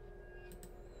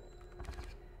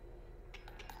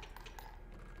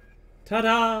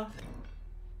 Ta-da!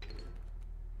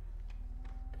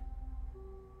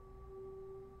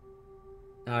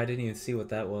 Oh, I didn't even see what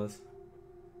that was.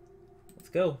 Let's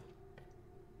go.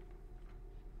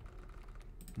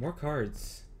 More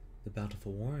cards. The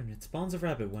Bountiful Warren. It spawns a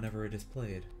rabbit whenever it is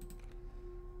played.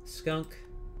 Skunk.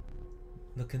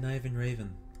 The Conniving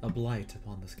Raven. A blight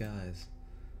upon the skies.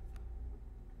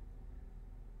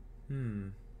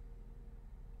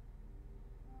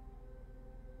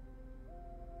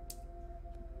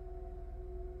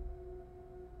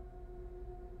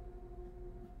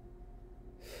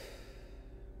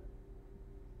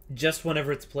 just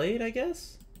whenever it's played, I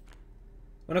guess?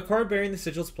 When a card bearing the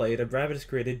sigil is played, a rabbit is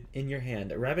created in your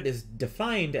hand. A rabbit is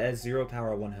defined as 0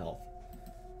 power, 1 health.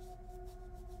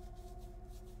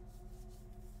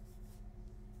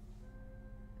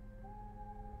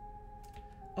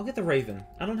 I'll get the Raven.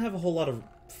 I don't have a whole lot of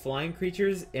flying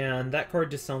creatures, and that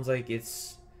card just sounds like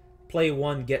it's play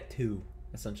 1, get 2,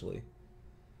 essentially.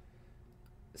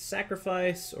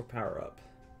 Sacrifice or power up?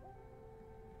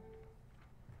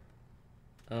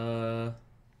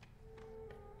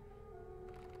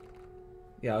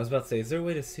 Yeah, I was about to say, is there a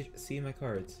way to see my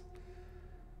cards?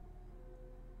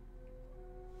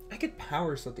 I could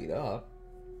power something up.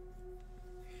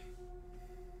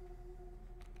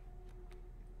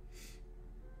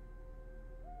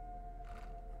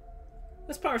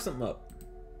 Let's power something up.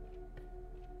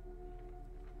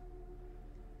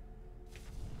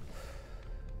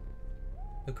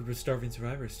 A group of starving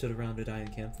survivors stood around a dying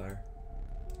campfire.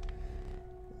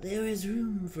 There is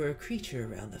room for a creature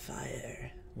around the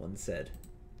fire, One said.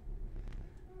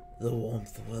 the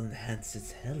warmth will enhance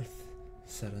its health,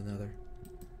 Said another.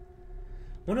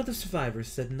 One of the survivors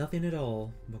said nothing at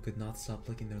all, but could not stop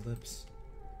licking their lips.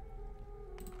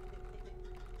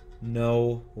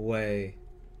 No way.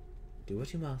 Do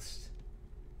what you must.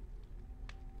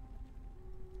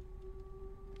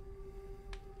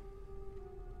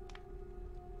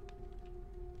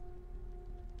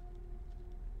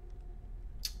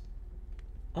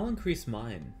 I'll increase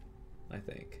mine, I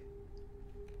think.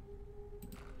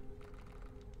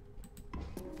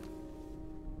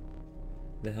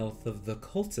 The health of the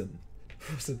Colton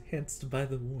was enhanced by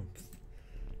the warmth.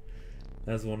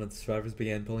 As one of the survivors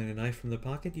began pulling a knife from their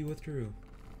pocket, you withdrew.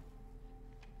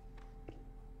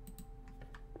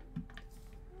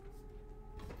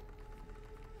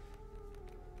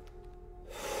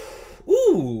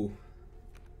 Ooh!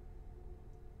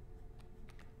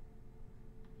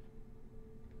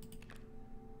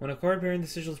 When a card bearing the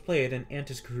sigil is played, an ant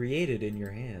is created in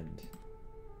your hand.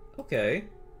 Okay.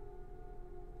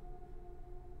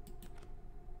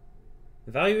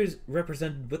 The value is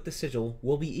represented with the sigil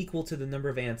will be equal to the number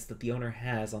of ants that the owner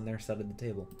has on their side of the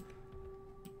table.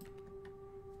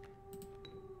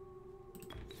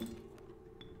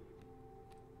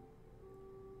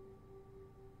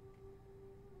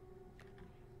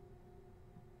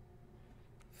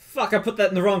 Fuck, I put that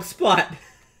in the wrong spot!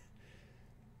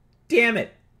 Damn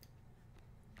it!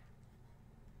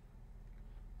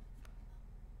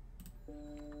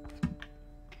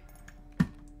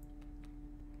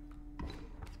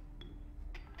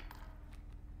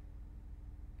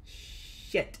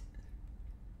 Shit.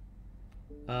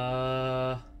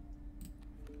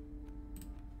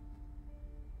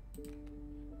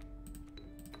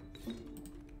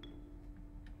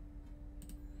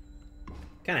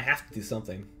 Kinda have to do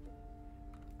something.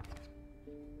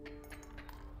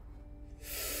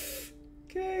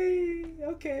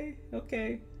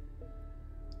 Okay.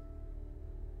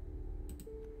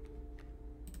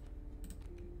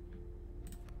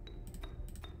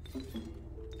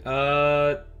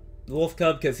 Wolf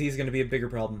Cub, because he's gonna be a bigger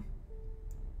problem.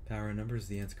 Power and numbers,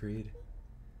 the Ant's Creed.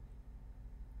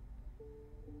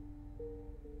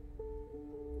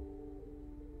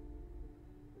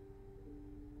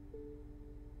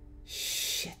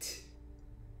 Shit.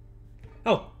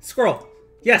 Oh, squirrel!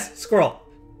 Yes, squirrel!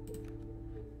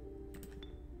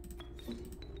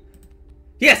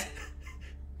 Yes!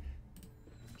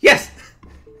 Yes!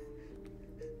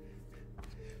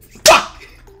 Fuck!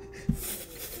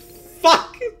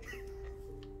 Fuck!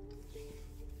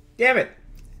 Damn it!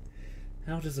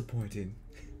 How disappointing.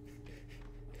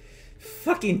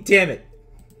 Fucking damn it!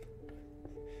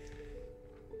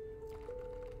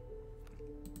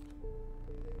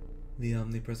 The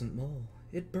omnipresent mole.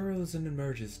 It burrows and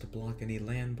emerges to block any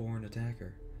land-borne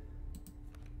attacker.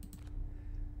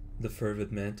 The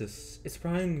fervid mantis. Its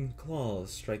prying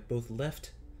claws strike both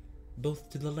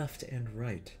to the left and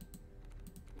right.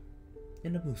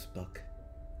 And a moose buck.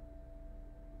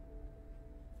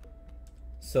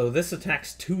 So this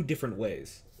attacks 2 different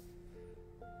ways.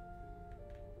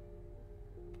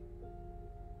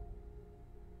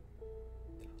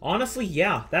 Honestly,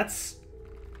 yeah, that's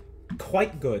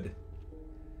quite good.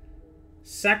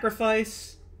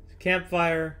 Sacrifice,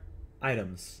 campfire,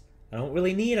 items. I don't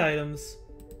really need items.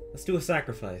 Let's do a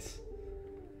sacrifice.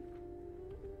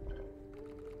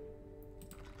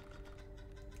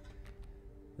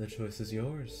 The choice is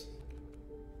yours.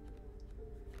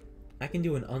 I can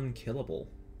do an unkillable.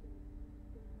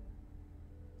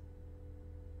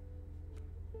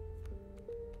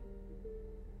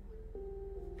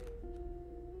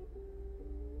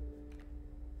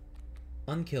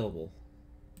 Unkillable.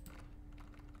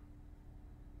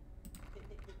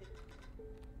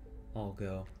 all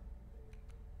go.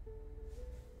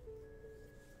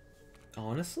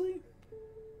 Honestly?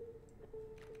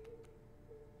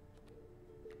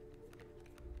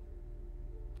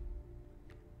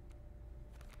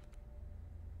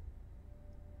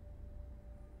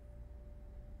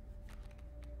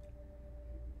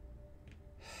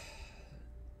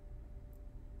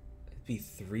 It'd be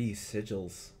 3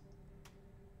 sigils.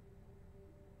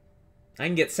 I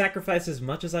can get sacrificed as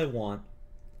much as I want.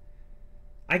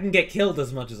 I can get killed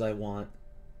as much as I want.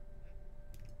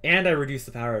 And I reduce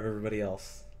the power of everybody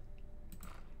else.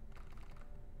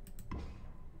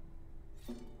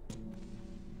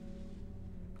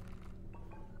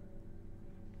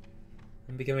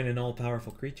 I'm becoming an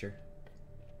all-powerful creature.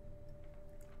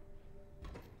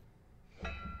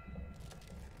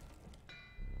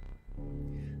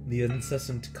 The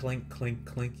incessant clank, clank,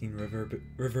 clanking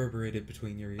reverberated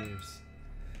between your ears.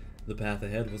 The path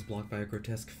ahead was blocked by a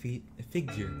grotesque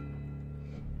figure.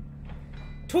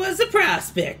 'Twas a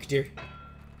prospector.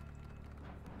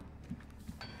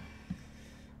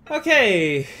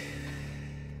 Okay.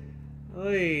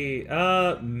 Oi,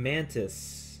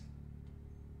 Mantis.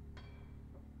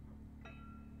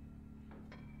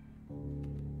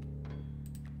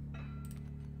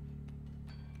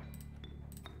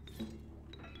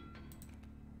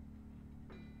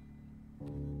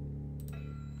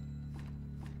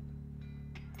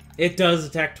 It does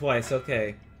attack twice,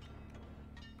 okay.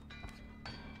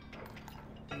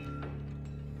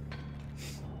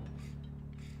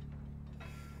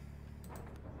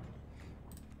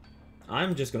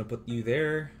 I'm just gonna put you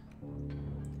there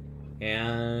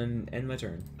and end my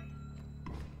turn.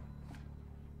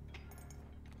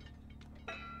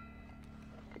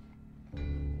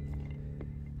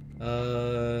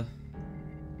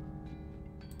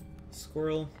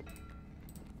 Squirrel.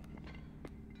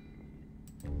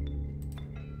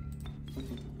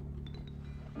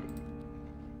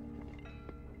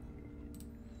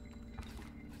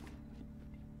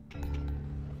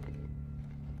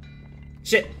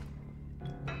 Shit.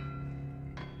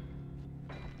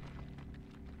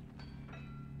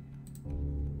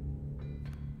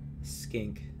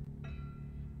 Skink.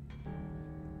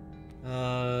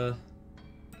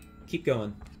 Keep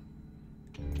going.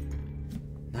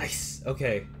 Nice.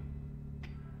 Okay.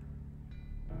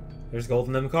 There's gold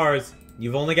in them cards.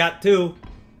 You've only got 2.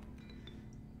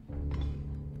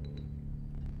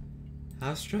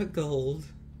 I've struck gold.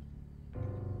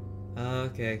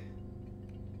 Okay.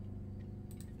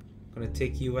 Gonna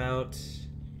take you out.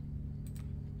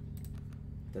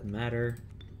 Doesn't matter.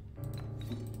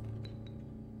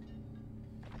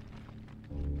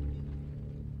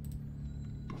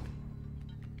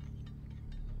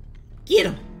 Get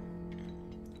him!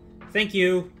 Thank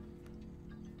you.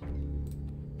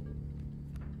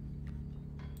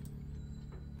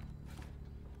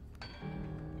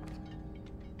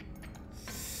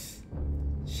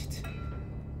 Shit.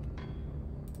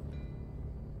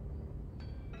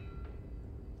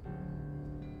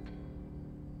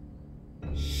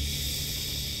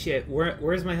 Shit.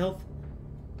 Where's my health?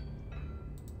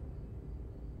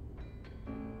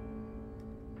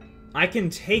 I can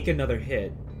take another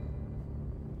hit.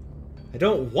 I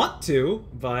don't want to,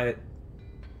 but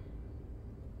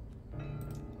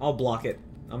I'll block it.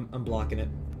 I'm blocking it.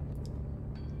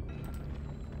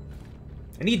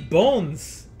 I need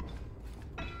bones.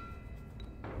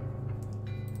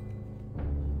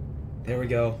 There we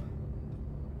go.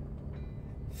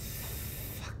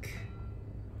 Fuck.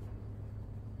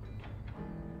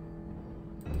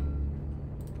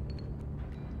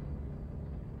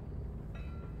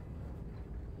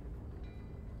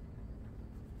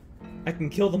 I can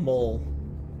kill the mole.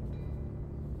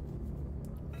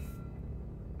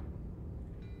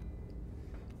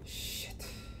 Shit.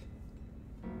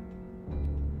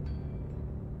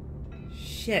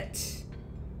 Shit.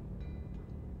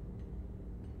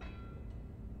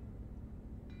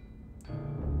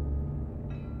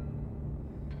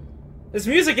 This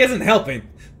music isn't helping.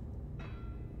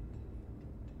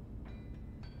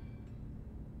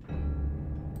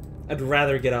 I'd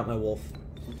rather get out my wolf.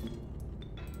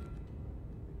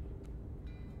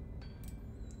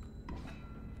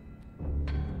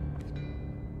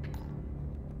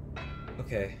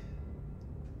 Okay.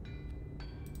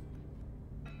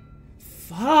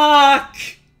 Fuck!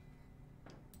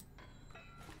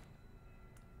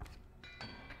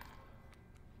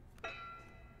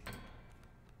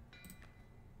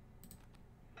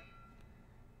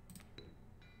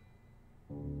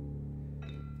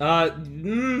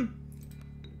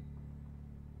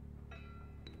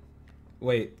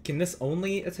 Wait, can this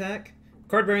only attack?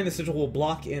 Card bearing the sigil will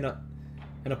block an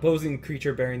opposing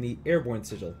creature bearing the airborne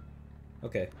sigil.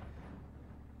 Okay.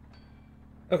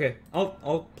 Okay,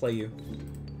 I'll play you.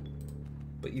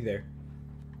 Put you there.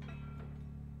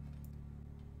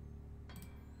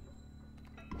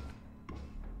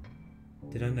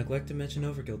 Did I neglect to mention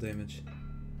overkill damage?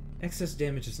 Excess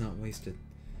damage is not wasted.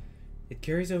 It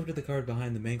carries over to the card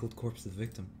behind the mangled corpse of the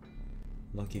victim.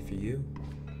 Lucky for you.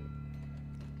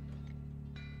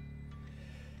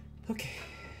 Okay.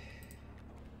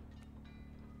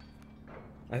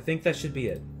 I think that should be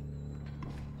it.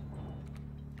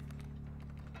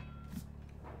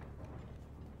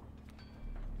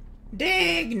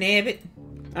 Dag nabbit.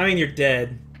 I mean, you're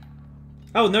dead.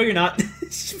 Oh, no, you're not.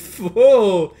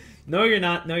 Whoa. No, you're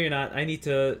not. No, you're not. I need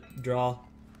to draw.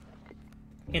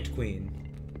 Ant Queen.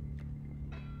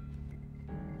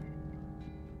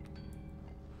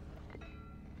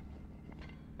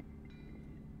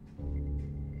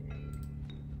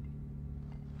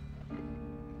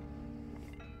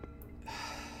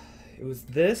 It was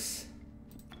this.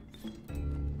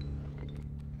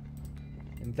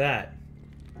 And that.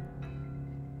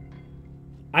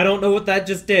 I don't know what that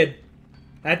just did.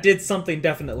 That did something,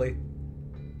 definitely.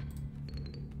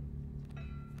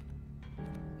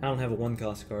 I don't have a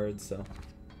one-cost card, so...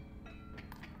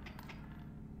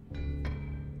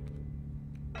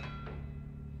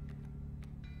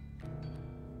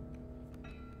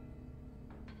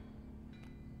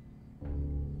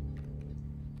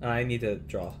 I need to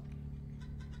draw.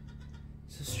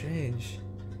 So strange.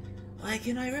 Why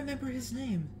can't I remember his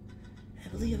name? I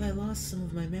believe I lost some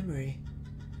of my memory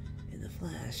in the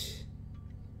flash.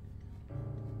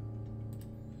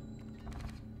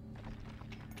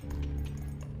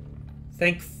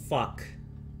 Thank fuck.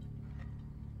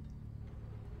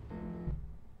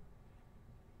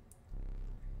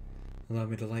 Allow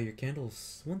me to light your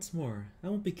candles once more. I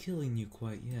won't be killing you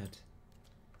quite yet.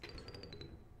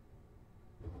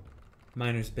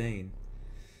 Miner's Bane.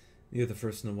 You're the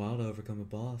first in a while to overcome a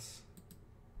boss.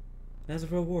 As a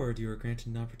reward, you are granted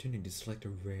an opportunity to select a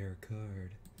rare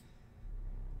card.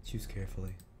 Choose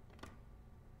carefully.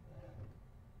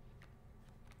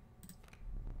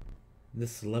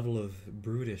 This level of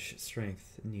brutish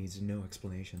strength needs no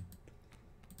explanation.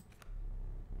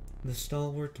 The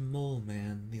stalwart mole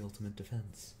man, the ultimate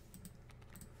defense.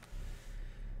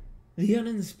 The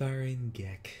uninspiring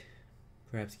Gek.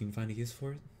 Perhaps you can find a use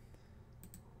for it?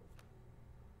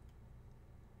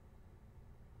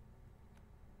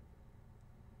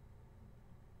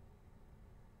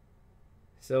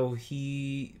 So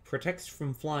he protects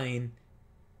from flying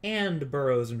and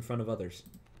burrows in front of others.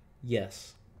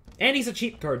 Yes. And he's a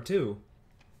cheap card, too.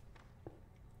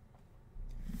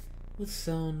 With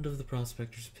sound of the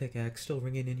prospector's pickaxe still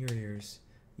ringing in your ears,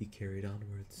 you carried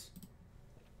onwards.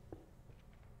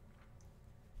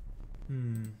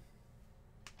 The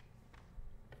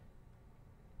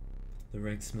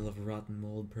rank smell of rotten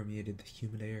mold permeated the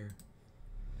humid air.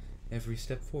 Every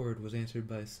step forward was answered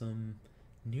by some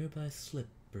nearby slip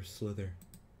or slither.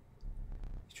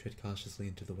 You tread cautiously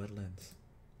into the wetlands.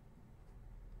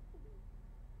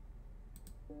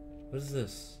 What is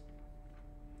this?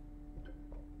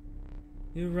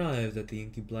 You arrived at the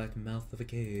inky black mouth of a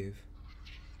cave.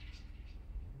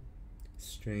 A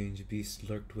strange beast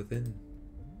lurked within.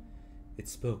 It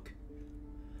spoke.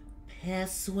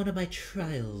 Pass one of my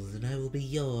trials and I will be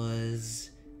yours,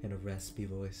 in a raspy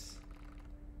voice.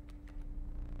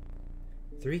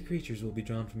 3 creatures will be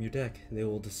drawn from your deck. They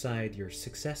will decide your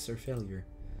success or failure.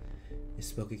 It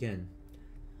spoke again.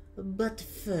 But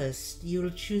first,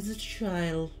 you'll choose a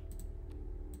trial.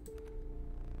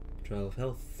 Trial of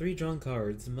Health. 3 drawn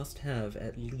cards must have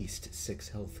at least 6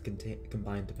 health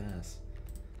combined to pass.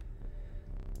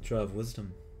 Trial of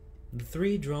Wisdom. The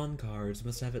 3 drawn cards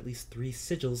must have at least 3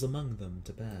 sigils among them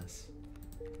to pass.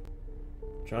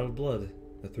 Trial of Blood.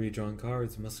 The 3 drawn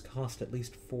cards must cost at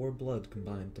least 4 blood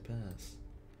combined to pass.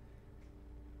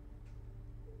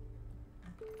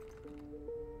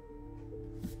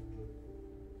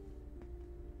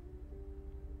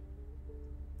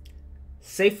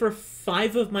 Say for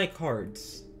 5 of my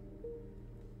cards,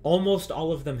 almost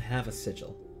all of them have a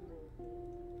sigil.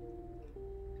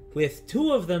 With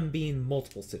 2 of them being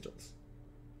multiple sigils.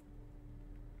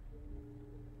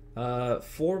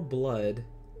 4 blood.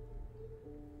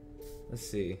 Let's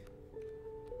see.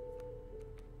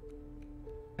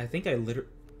 I think I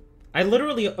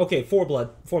literally, okay, 4 blood.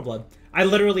 4 blood. I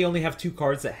literally only have 2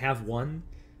 cards that have 1.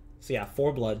 So yeah,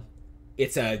 4 blood.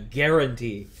 It's a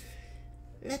guarantee.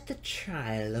 Let the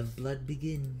trial of blood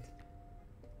begin.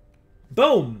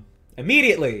 Boom!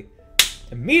 Immediately!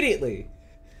 Immediately!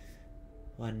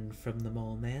 1 from the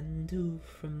mole man, 2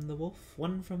 from the wolf,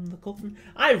 1 from the colton.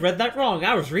 I read that wrong.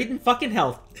 I was reading fucking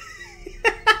health.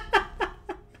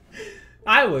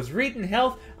 I was reading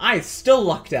health. I still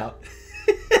lucked out.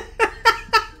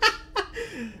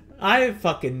 I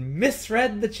fucking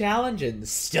misread the challenge and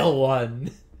still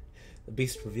won. The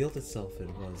beast revealed itself. It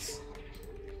was.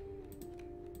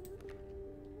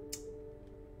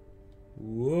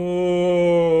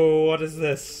 Whoa! What is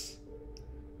this?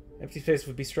 Empty space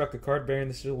would be struck. A card bearing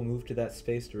the sigil will move to that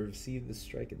space to receive the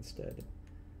strike instead.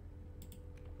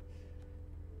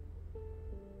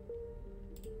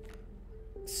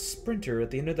 Sprinter. At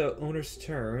the end of the owner's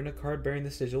turn, a card bearing the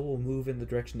sigil will move in the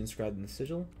direction inscribed in the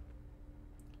sigil.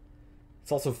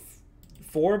 It's also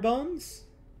 4 bones?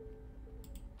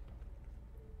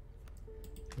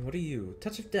 What are you?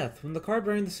 Touch of Death. When the card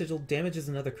bearing the sigil damages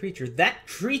another creature, that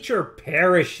creature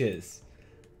perishes.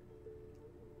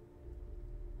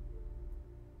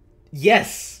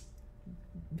 Yes!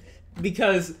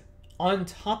 Because on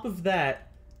top of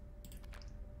that...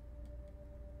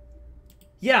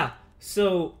 Yeah,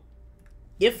 so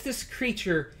if this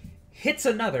creature hits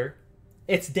another,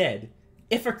 it's dead.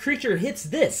 If a creature hits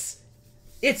this,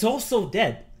 it's also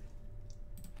dead.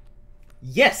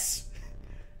 Yes!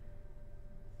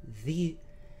 The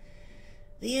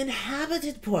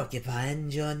inhabited porcupine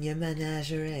join your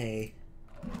menagerie.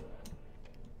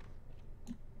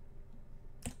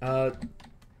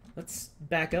 Let's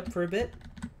back up for a bit.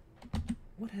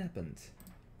 What happened?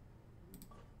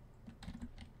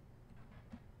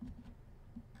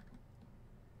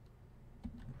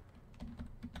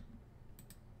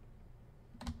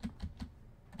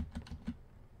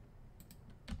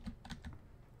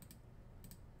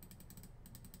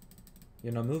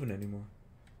 You're not moving anymore.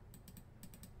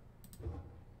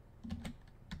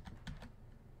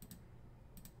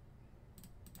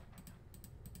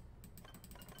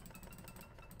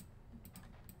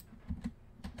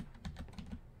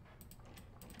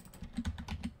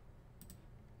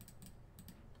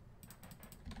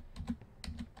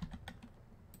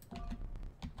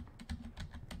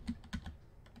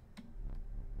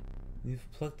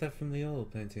 You've plucked that from the oil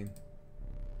painting.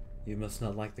 You must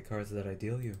not like the cards that I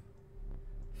deal you.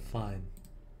 Fine.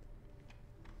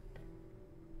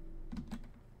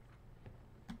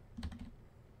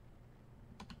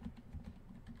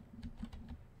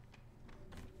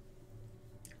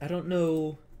 I don't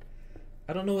know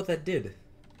what that did.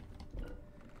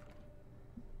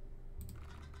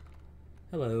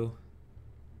 Hello.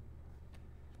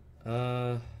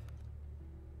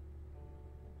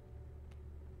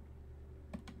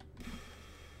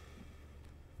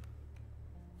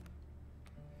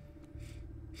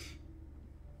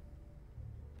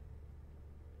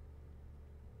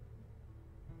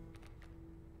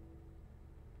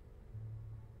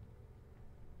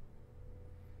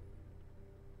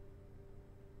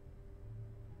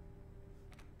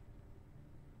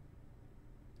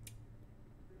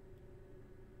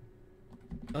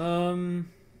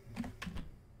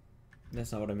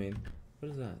 That's not what I mean.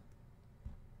 What is that?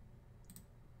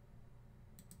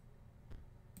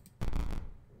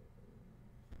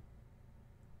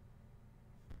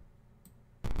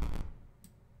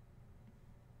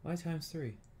 Why times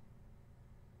 3?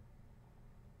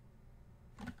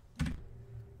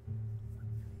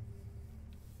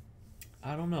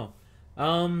 I don't know.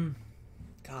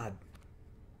 God.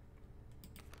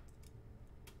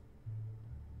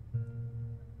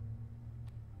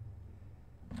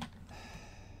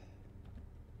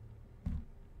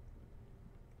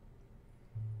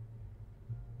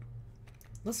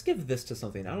 Let's give this to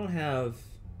something. I don't have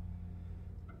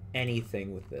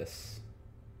anything with this.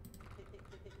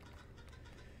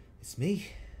 It's me.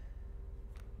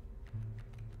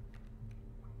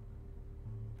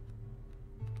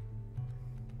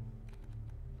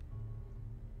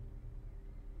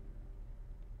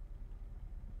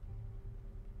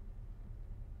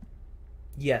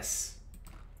 Yes.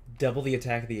 Double the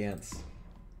attack of the ants.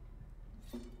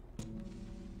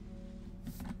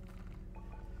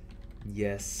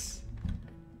 Yes.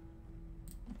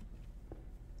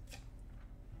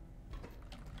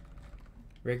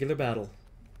 Regular battle.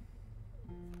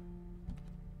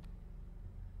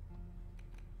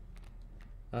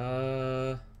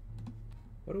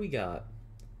 What do we got?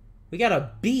 We got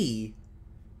a bee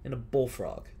and a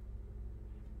bullfrog.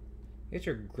 Get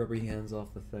your grubby hands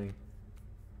off the thing.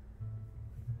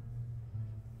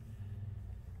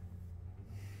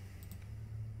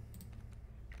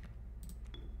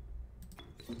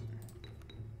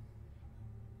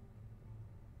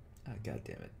 Ah, God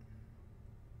damn it.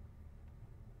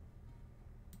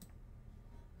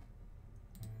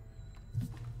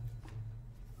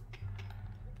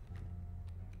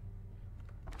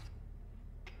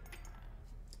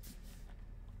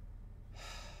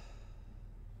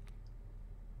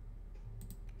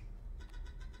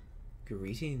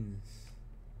 Greetings.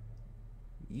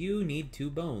 You need 2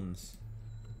 bones.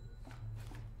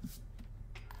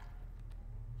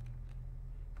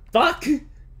 Fuck!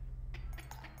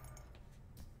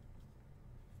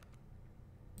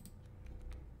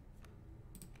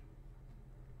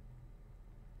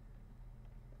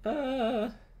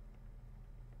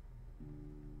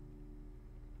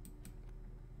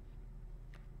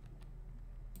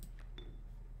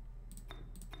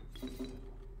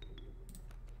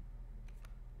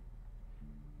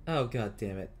 Oh, god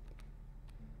damn it.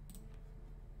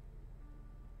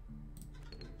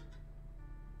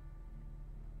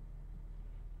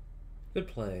 Good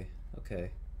play.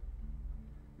 Okay.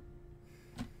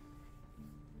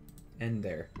 End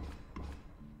there.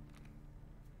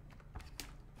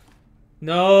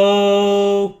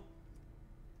 No!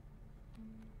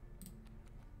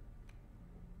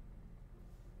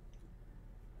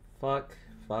 Fuck,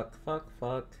 fuck, fuck,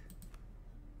 fuck.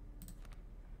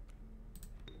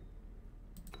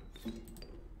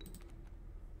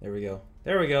 There we go.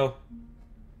 There we go.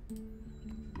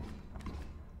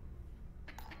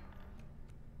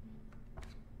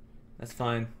 That's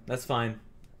fine. That's fine.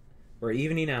 We're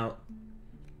evening out.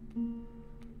 Oh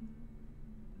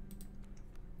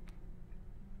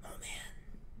man.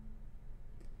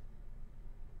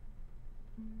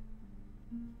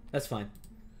 That's fine.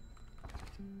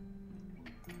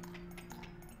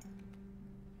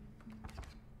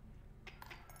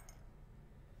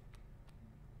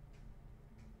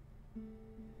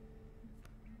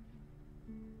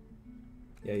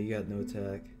 Yeah, you got no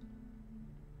attack.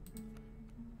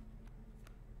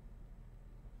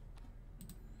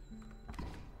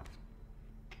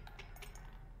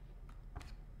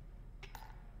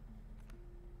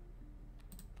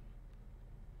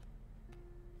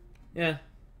 Yeah.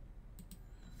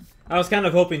 I was kind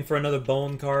of hoping for another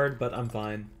bone card, but I'm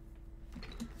fine.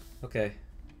 Okay.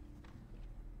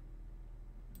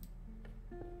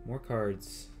 More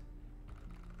cards.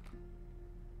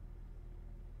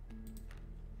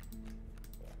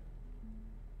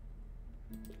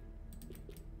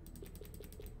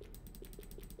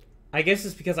 I guess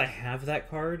it's because I have that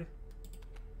card.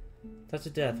 Touch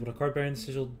of Death. When a card bearing the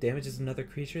sigil damages another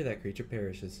creature, that creature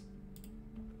perishes.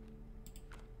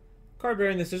 Card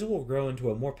bearing the sigil will grow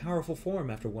into a more powerful form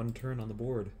after 1 turn on the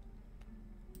board.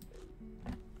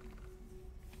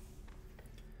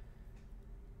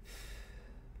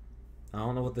 I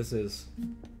don't know what this is.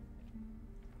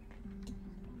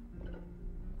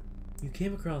 You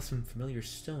came across some familiar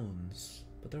stones,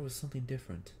 but there was something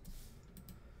different.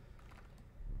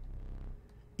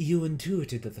 You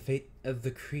intuited that the fate of the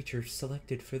creature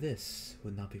selected for this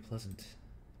would not be pleasant.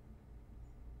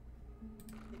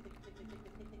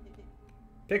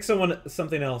 Pick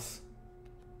something else.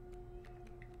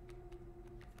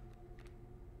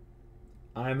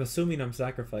 I'm assuming I'm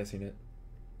sacrificing it.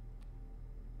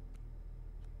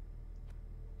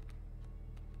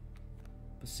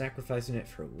 But sacrificing it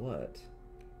for what?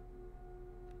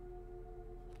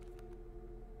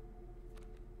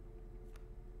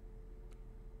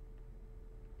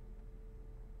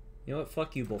 You know what?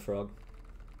 Fuck you, Bullfrog.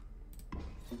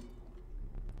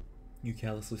 You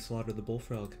callously slaughtered the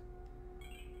Bullfrog.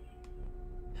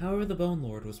 However, the Bone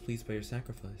Lord was pleased by your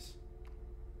sacrifice.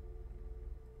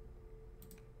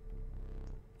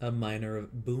 A minor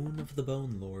boon of the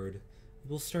Bone Lord. You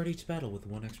will start each battle with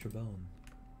 1 extra bone.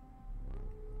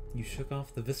 You shook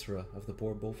off the viscera of the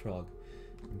poor Bullfrog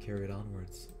and carried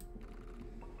onwards.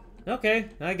 Okay,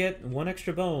 I get 1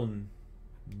 extra bone.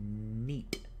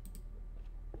 Neat.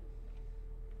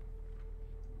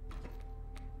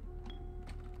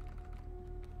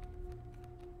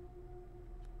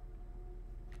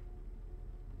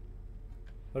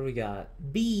 What do we got?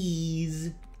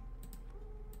 Bees!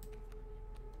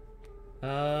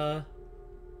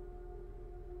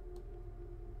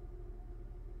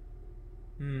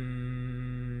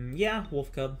 Yeah,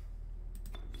 wolf cub.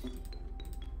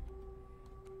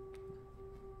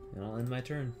 And I'll end my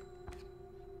turn.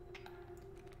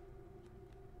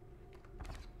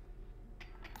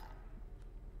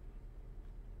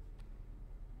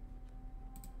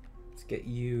 Let's get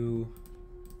you...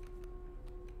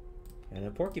 and a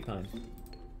porcupine.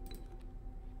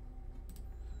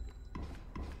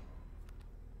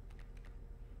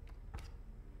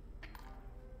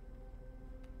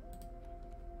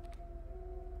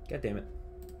 God damn it.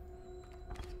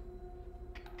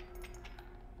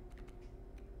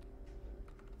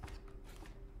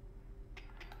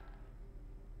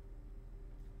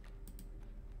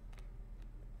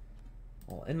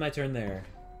 I'll end my turn there.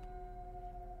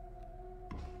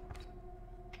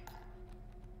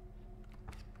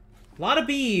 Lot of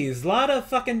bees. Lot of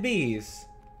fucking bees.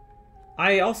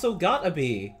 I also got a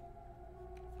bee.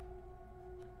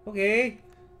 Okay.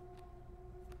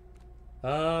 You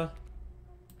know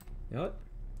what?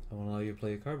 I won't allow you to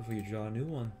play a card before you draw a new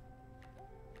one.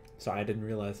 Sorry, I didn't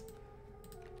realize.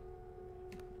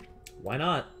 Why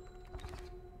not?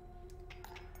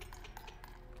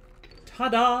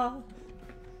 Ta-da!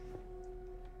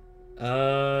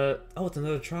 Oh, it's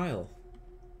another trial.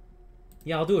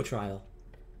 Yeah, I'll do a trial.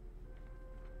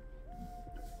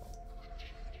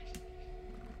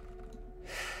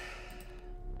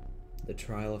 The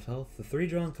Trial of Health. The 3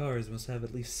 drawn cards must have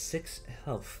at least 6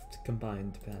 health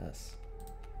combined to pass.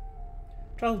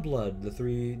 Trial of Blood. The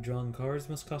 3 drawn cards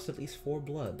must cost at least 4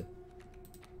 blood.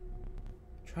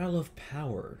 Trial of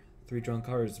Power. 3 drawn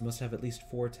cards must have at least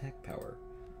 4 attack power.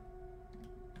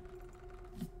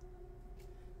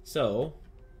 So,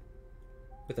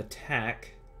 with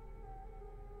attack,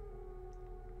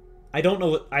 I don't know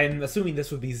what, I'm assuming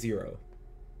this would be 0.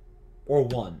 Or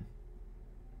 1.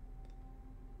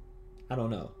 I don't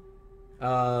know.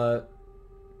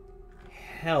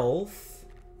 Health.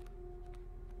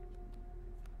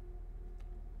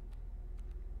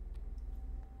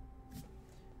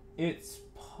 It's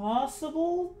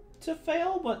possible to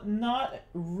fail, but not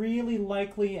really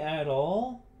likely at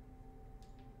all.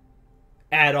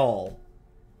 At all.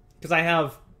 Because I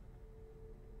have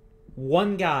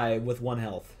 1 guy with 1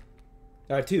 health.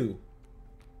 2.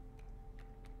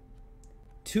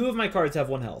 2 of my cards have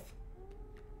 1 health.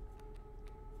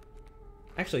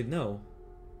 Actually, no.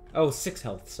 Oh, 6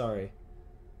 health, sorry.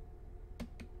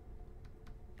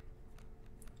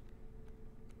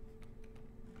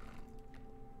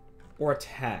 Or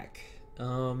attack.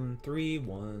 3,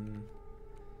 1.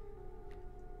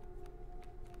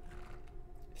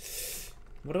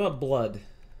 What about blood?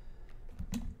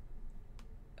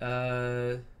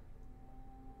 I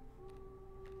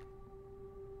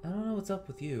don't know what's up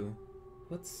with you.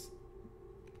 What's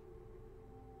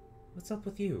up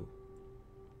with you?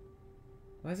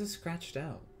 Why is it scratched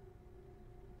out?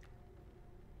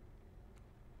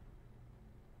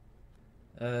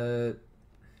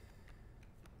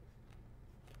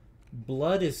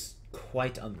 Blood is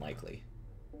quite unlikely.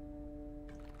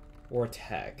 Or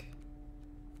attack.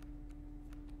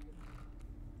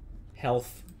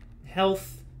 Health.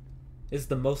 Health is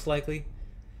the most likely.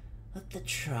 Let the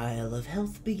trial of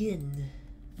health begin.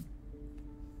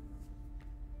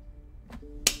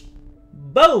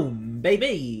 Boom,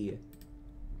 baby!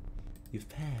 You've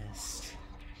passed.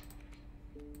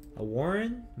 A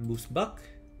Warren, Moose Buck,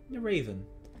 and a Raven.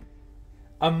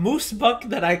 A Moose Buck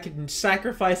that I can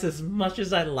sacrifice as much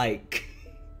as I like.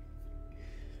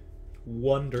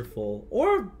 Wonderful.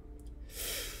 Or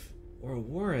a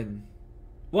Warren.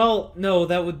 Well, no,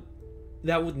 that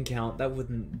wouldn't count. That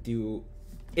wouldn't do.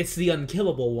 It's the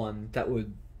unkillable one that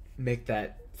would make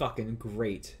that fucking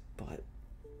great. But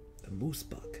the Moose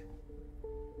Buck.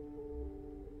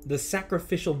 The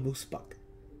sacrificial Moose Buck.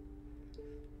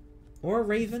 Or a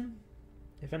Raven.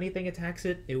 If anything attacks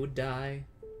it, it would die.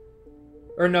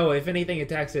 Or no, if anything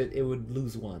attacks it, it would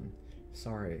lose 1.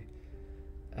 Sorry.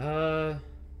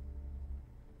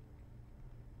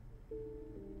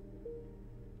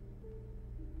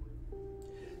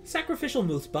 Sacrificial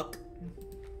Moose Buck.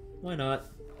 Why not?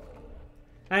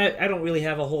 I don't really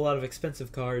have a whole lot of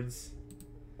expensive cards.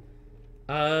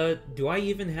 Do I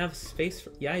even have space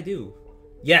for... Yeah, I do.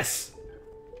 Yes!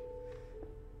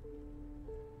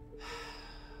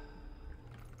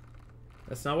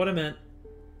 That's not what I meant.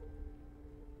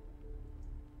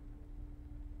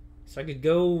 So I could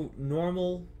go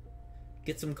normal,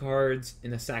 get some cards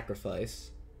in a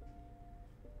sacrifice.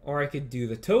 Or I could do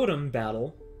the totem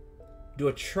battle, do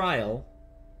a trial,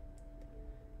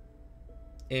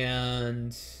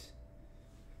 and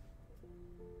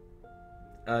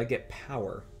get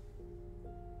power.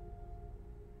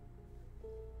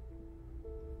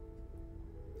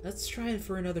 Let's try it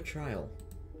for another trial.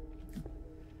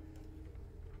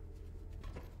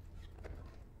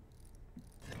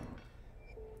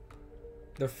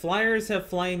 The Flyers have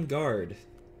Flying Guard.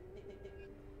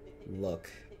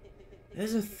 Look.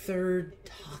 There's a 3rd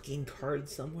talking card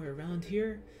somewhere around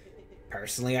here.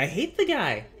 Personally, I hate the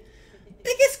guy.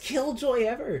 Biggest killjoy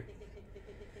ever.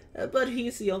 But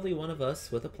he's the only one of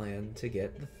us with a plan to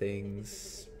get the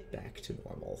things back to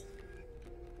normal.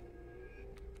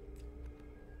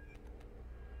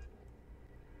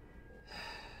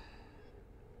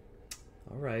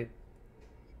 Alright.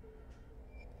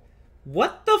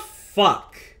 What the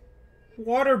fuck?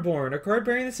 Waterborne. A card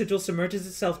bearing the sigil submerges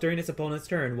itself during its opponent's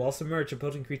turn. While submerged,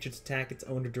 opposing creatures attack its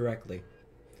owner directly.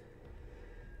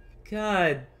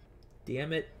 God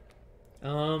damn it.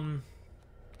 Um...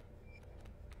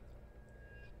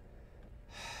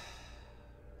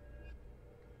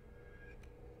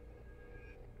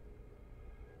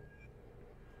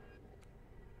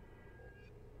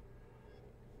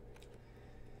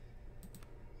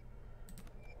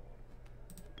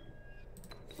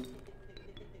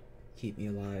 Keep me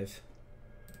alive.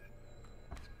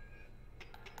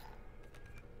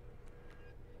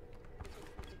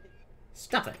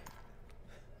 Stop it.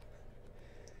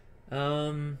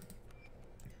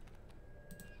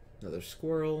 Another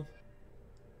squirrel.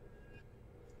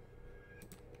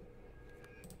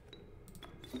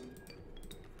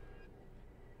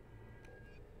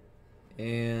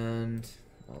 And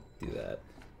I'll do that.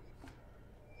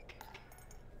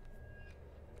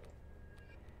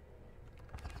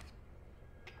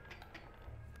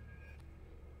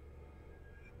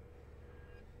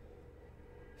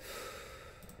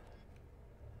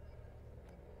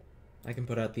 I can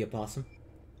put out the opossum.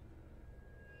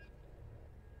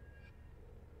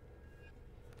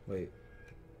 Wait.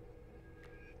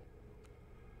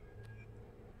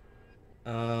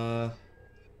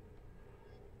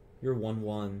 You're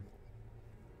 1-1.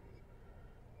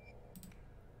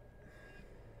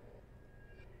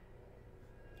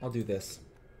 I'll do this.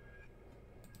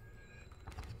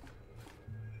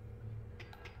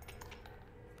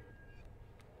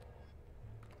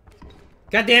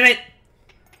 God damn it!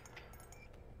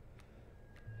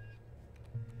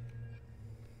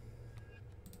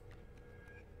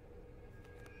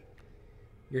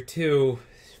 You're 2.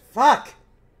 Fuck!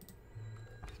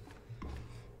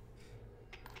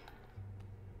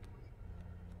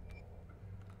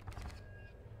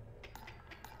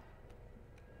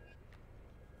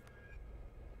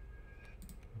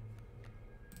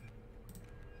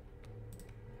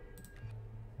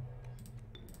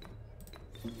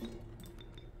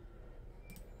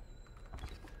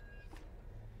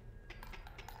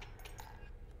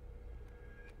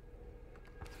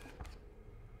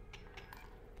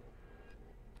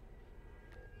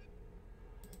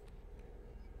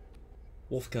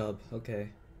 Wolf cub, okay.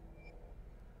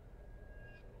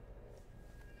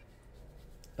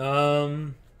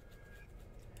 I'll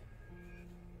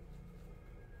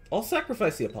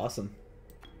sacrifice the opossum.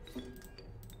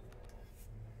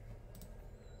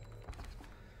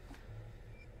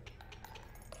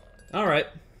 Alright.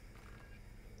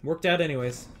 Worked out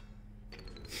anyways.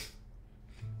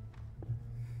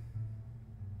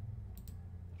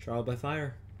 Trial by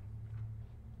fire.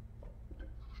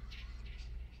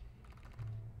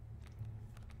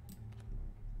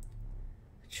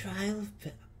 Trial of...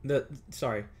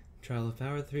 Trial of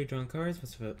power. 3 drawn cards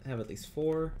must have at least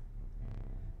 4.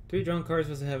 3 drawn cards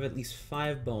must have at least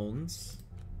 5 bones.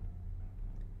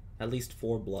 At least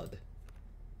 4 blood.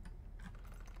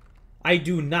 I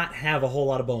do not have a whole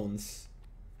lot of bones.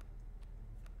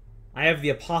 I have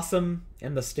the opossum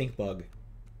and the stink bug.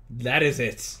 That is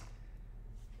it.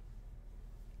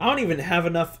 I don't even have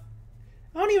enough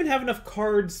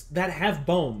cards that have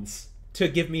bones to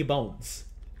give me bones.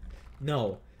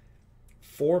 No.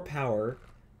 4 power,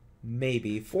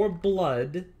 maybe. 4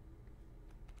 blood.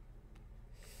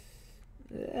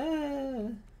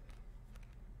 I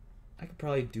could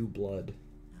probably do blood.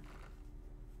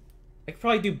 I could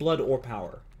probably do blood or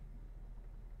power.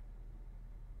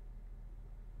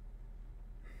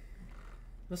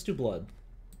 Let's do blood.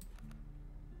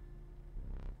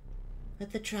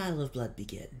 Let the trial of blood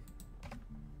begin.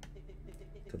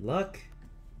 Good luck.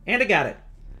 And I got it.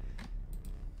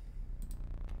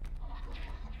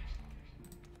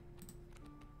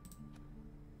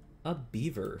 A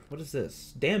beaver. What is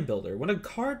this? Dam builder. When a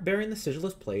card bearing the sigil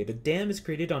is played, a dam is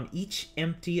created on each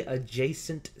empty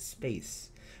adjacent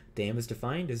space. Dam is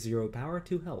defined as 0 power,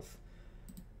 2 health.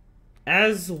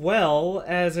 As well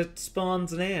as it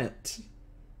spawns an ant.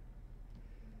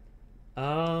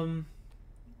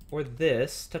 Or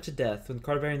this. Touch of death. When the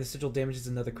card bearing the sigil damages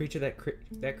another creature,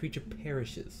 that creature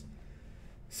perishes.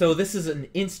 So this is an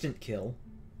instant kill.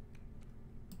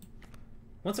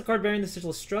 Once a card bearing the sigil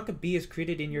is struck, a bee is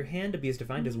created in your hand. A bee is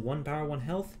defined as 1 power, 1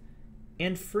 health,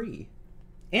 and free.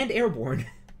 And airborne.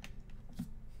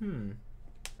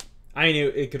 I knew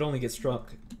it could only get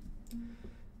struck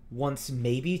once,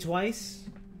 maybe twice.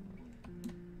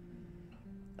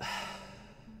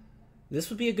 This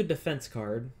would be a good defense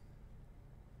card.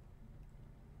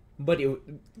 But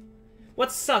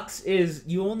what sucks is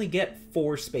you only get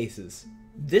 4 spaces.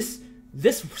 This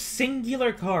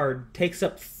singular card takes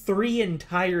up 3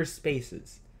 entire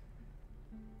spaces.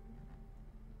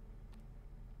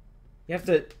 You have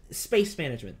to... Space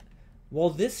management. Well,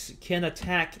 this can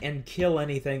attack and kill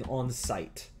anything on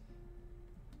sight.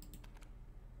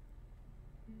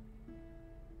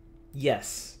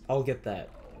 Yes, I'll get that.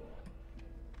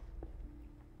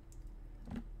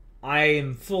 I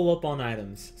am full up on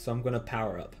items, so I'm gonna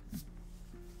power up.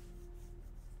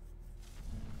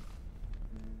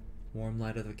 Warm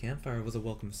light of the campfire was a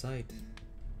welcome sight,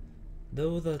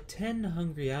 though the 10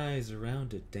 hungry eyes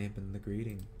around it dampened the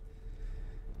greeting.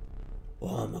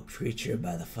 Warm a creature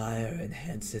by the fire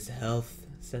enhances health,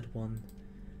 said one.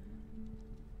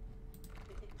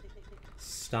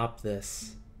 Stop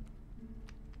this.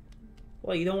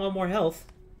 Well, you don't want more health?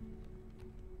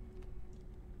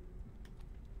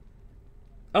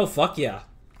 Oh, fuck yeah.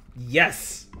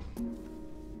 Yes!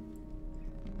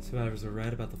 Survivors were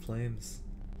right about the flames.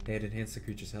 They had enhanced the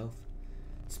creature's health.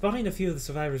 Spotting a few of the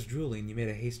survivors drooling, you made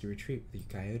a hasty retreat with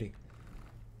your coyote.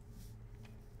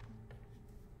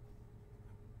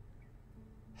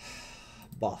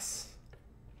 Boss.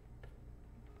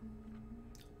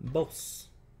 Boss.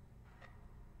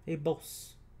 Hey,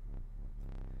 boss.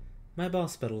 My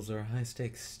boss battles are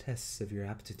high-stakes tests of your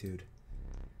aptitude.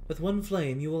 With one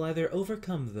flame, you will either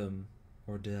overcome them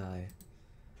or die.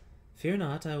 Fear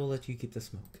not, I will let you keep the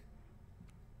smoke.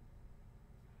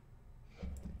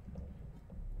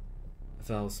 A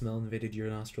foul smell invaded your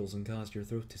nostrils and caused your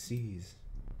throat to seize.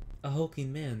 A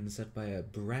hulking man sat by a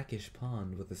brackish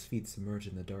pond with his feet submerged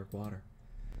in the dark water.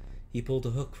 He pulled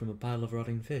a hook from a pile of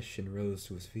rotting fish and rose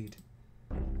to his feet.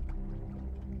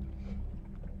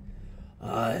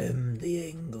 I'm the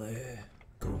angler.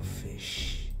 Go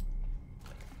fish.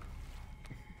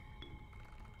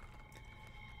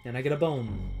 And I get a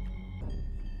bone.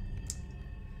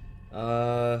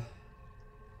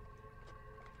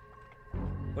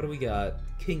 What do we got?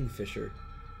 Kingfisher.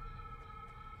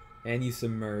 And you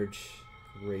submerge.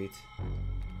 Great.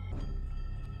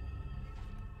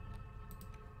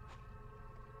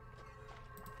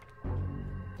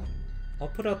 I'll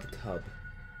put out the cub.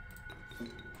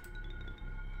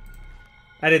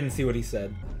 I didn't see what he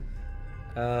said.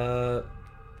 And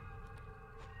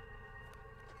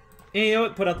you know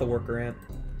what? Put out the worker ant.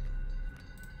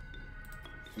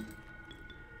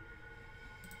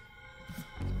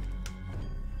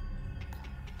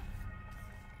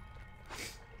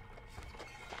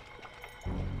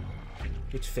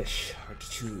 Which fish are to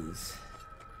choose?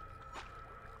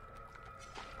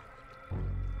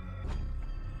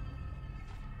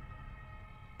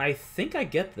 I think I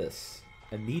get this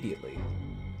immediately.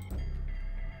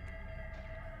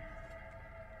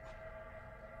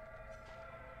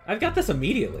 I've got this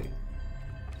immediately.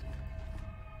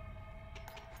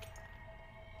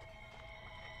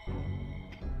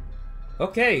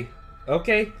 Okay.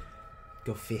 Okay.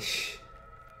 Go fish.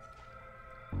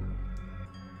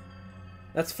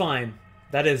 That's fine.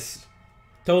 That is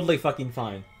totally fucking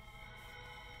fine.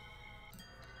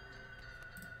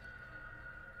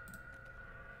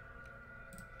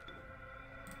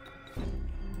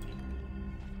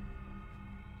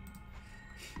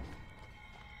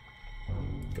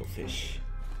 Go fish.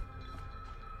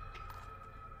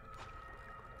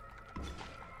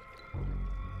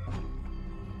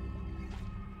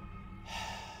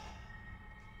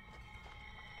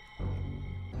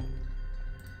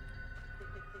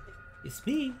 It's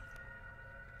me.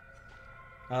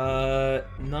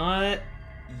 Not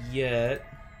yet.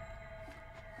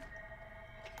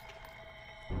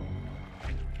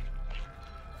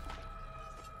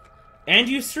 And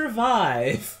you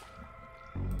survive.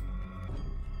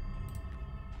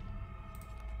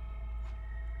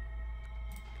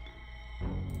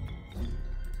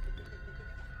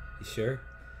 You sure?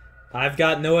 I've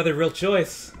got no other real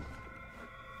choice.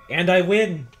 And I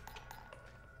win.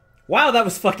 Wow, that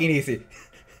was fucking easy.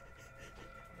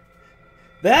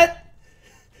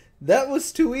 That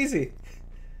was too easy.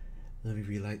 Let me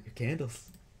relight your candles.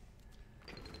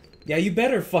 Yeah, you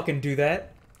better fucking do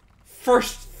that.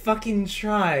 First fucking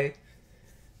try.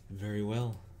 Very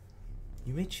well.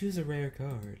 You may choose a rare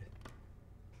card.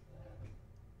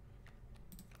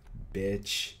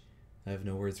 Bitch. I have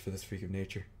no words for this freak of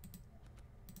nature.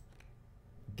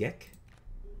 Geck?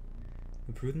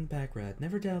 A prudent pack rat.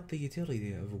 Never doubt the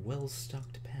utility of a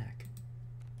well-stocked pack.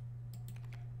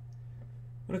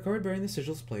 When a card bearing the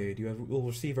sigil is played, you will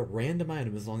receive a random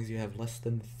item as long as you have less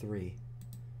than 3.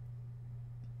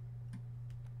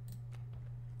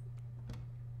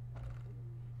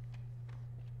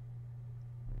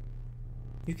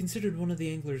 You considered one of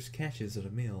the angler's catches at a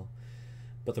meal,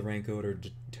 but the rank odor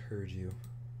deterred you.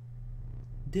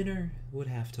 Dinner would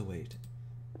have to wait.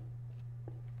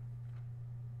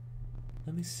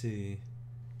 Let me see.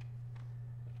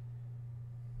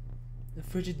 A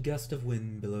frigid gust of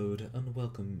wind billowed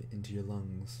unwelcome into your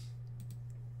lungs.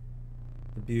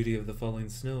 The beauty of the falling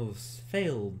snows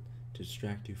failed to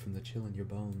distract you from the chill in your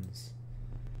bones.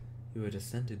 You had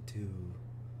ascended to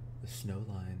the snow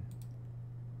line.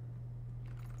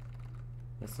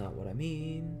 That's not what I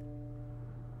mean.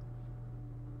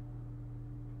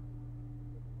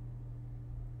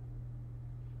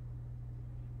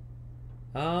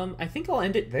 I think I'll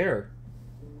end it there.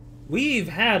 We've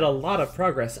had a lot of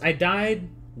progress. I died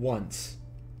once.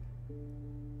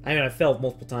 I mean, I failed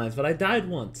multiple times, but I died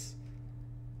once.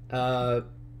 And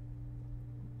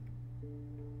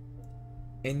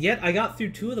yet I got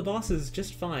through 2 of the bosses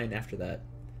just fine after that.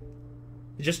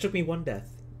 It just took me 1 death.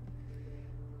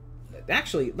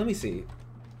 Actually, let me see.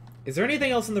 Is there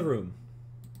anything else in the room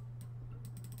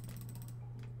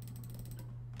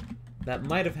that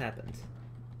might have happened?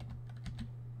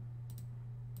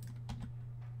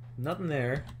 Nothing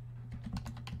there.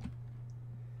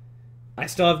 I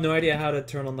still have no idea how to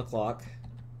turn on the clock.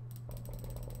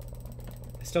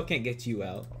 I still can't get you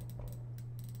out.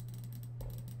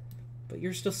 But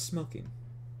you're still smoking.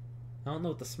 I don't know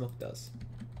what the smoke does.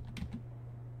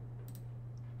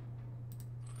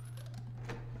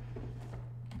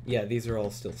 Yeah, these are all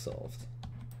still solved.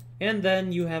 And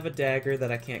then you have a dagger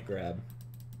that I can't grab.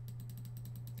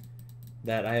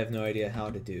 That I have no idea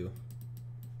how to do.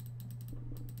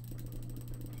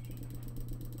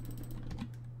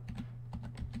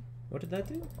 What did that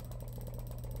do?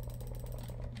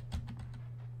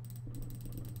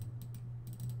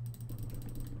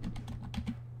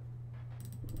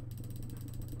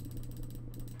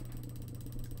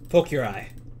 Poke your eye.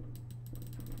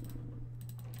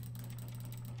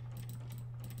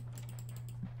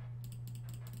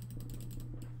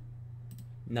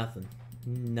 Nothing.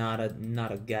 Not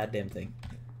a goddamn thing.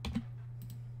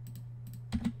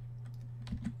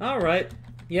 Alright.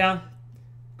 Yeah. I'm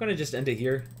gonna just end it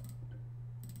here.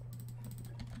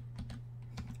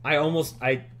 I almost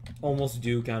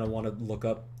do kind of want to look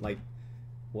up, like,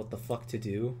 what the fuck to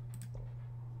do.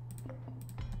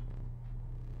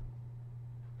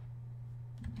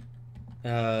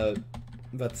 But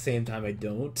at the same time, I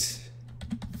don't.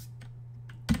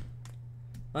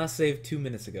 Last save 2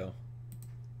 minutes ago.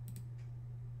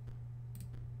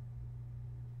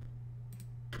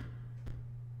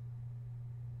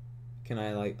 Can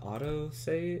I, like,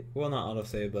 auto-save? Well, not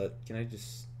auto-save, but can I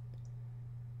just...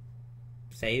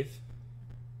 save?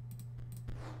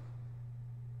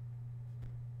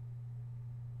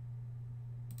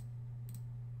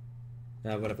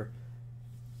 Whatever.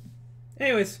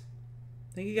 Anyways,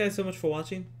 thank you guys so much for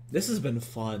watching. This has been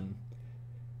fun.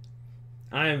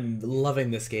 I'm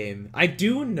loving this game. I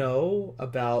do know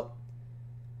about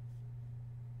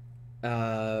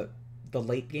the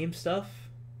late game stuff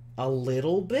a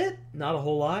little bit, not a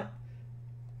whole lot.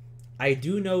 I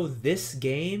do know this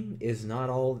game is not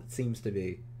all it seems to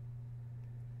be.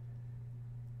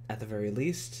 At the very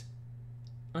least,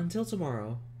 until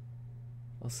tomorrow,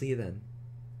 I'll see you then.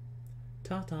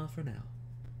 Ta-ta for now.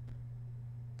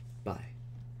 Bye.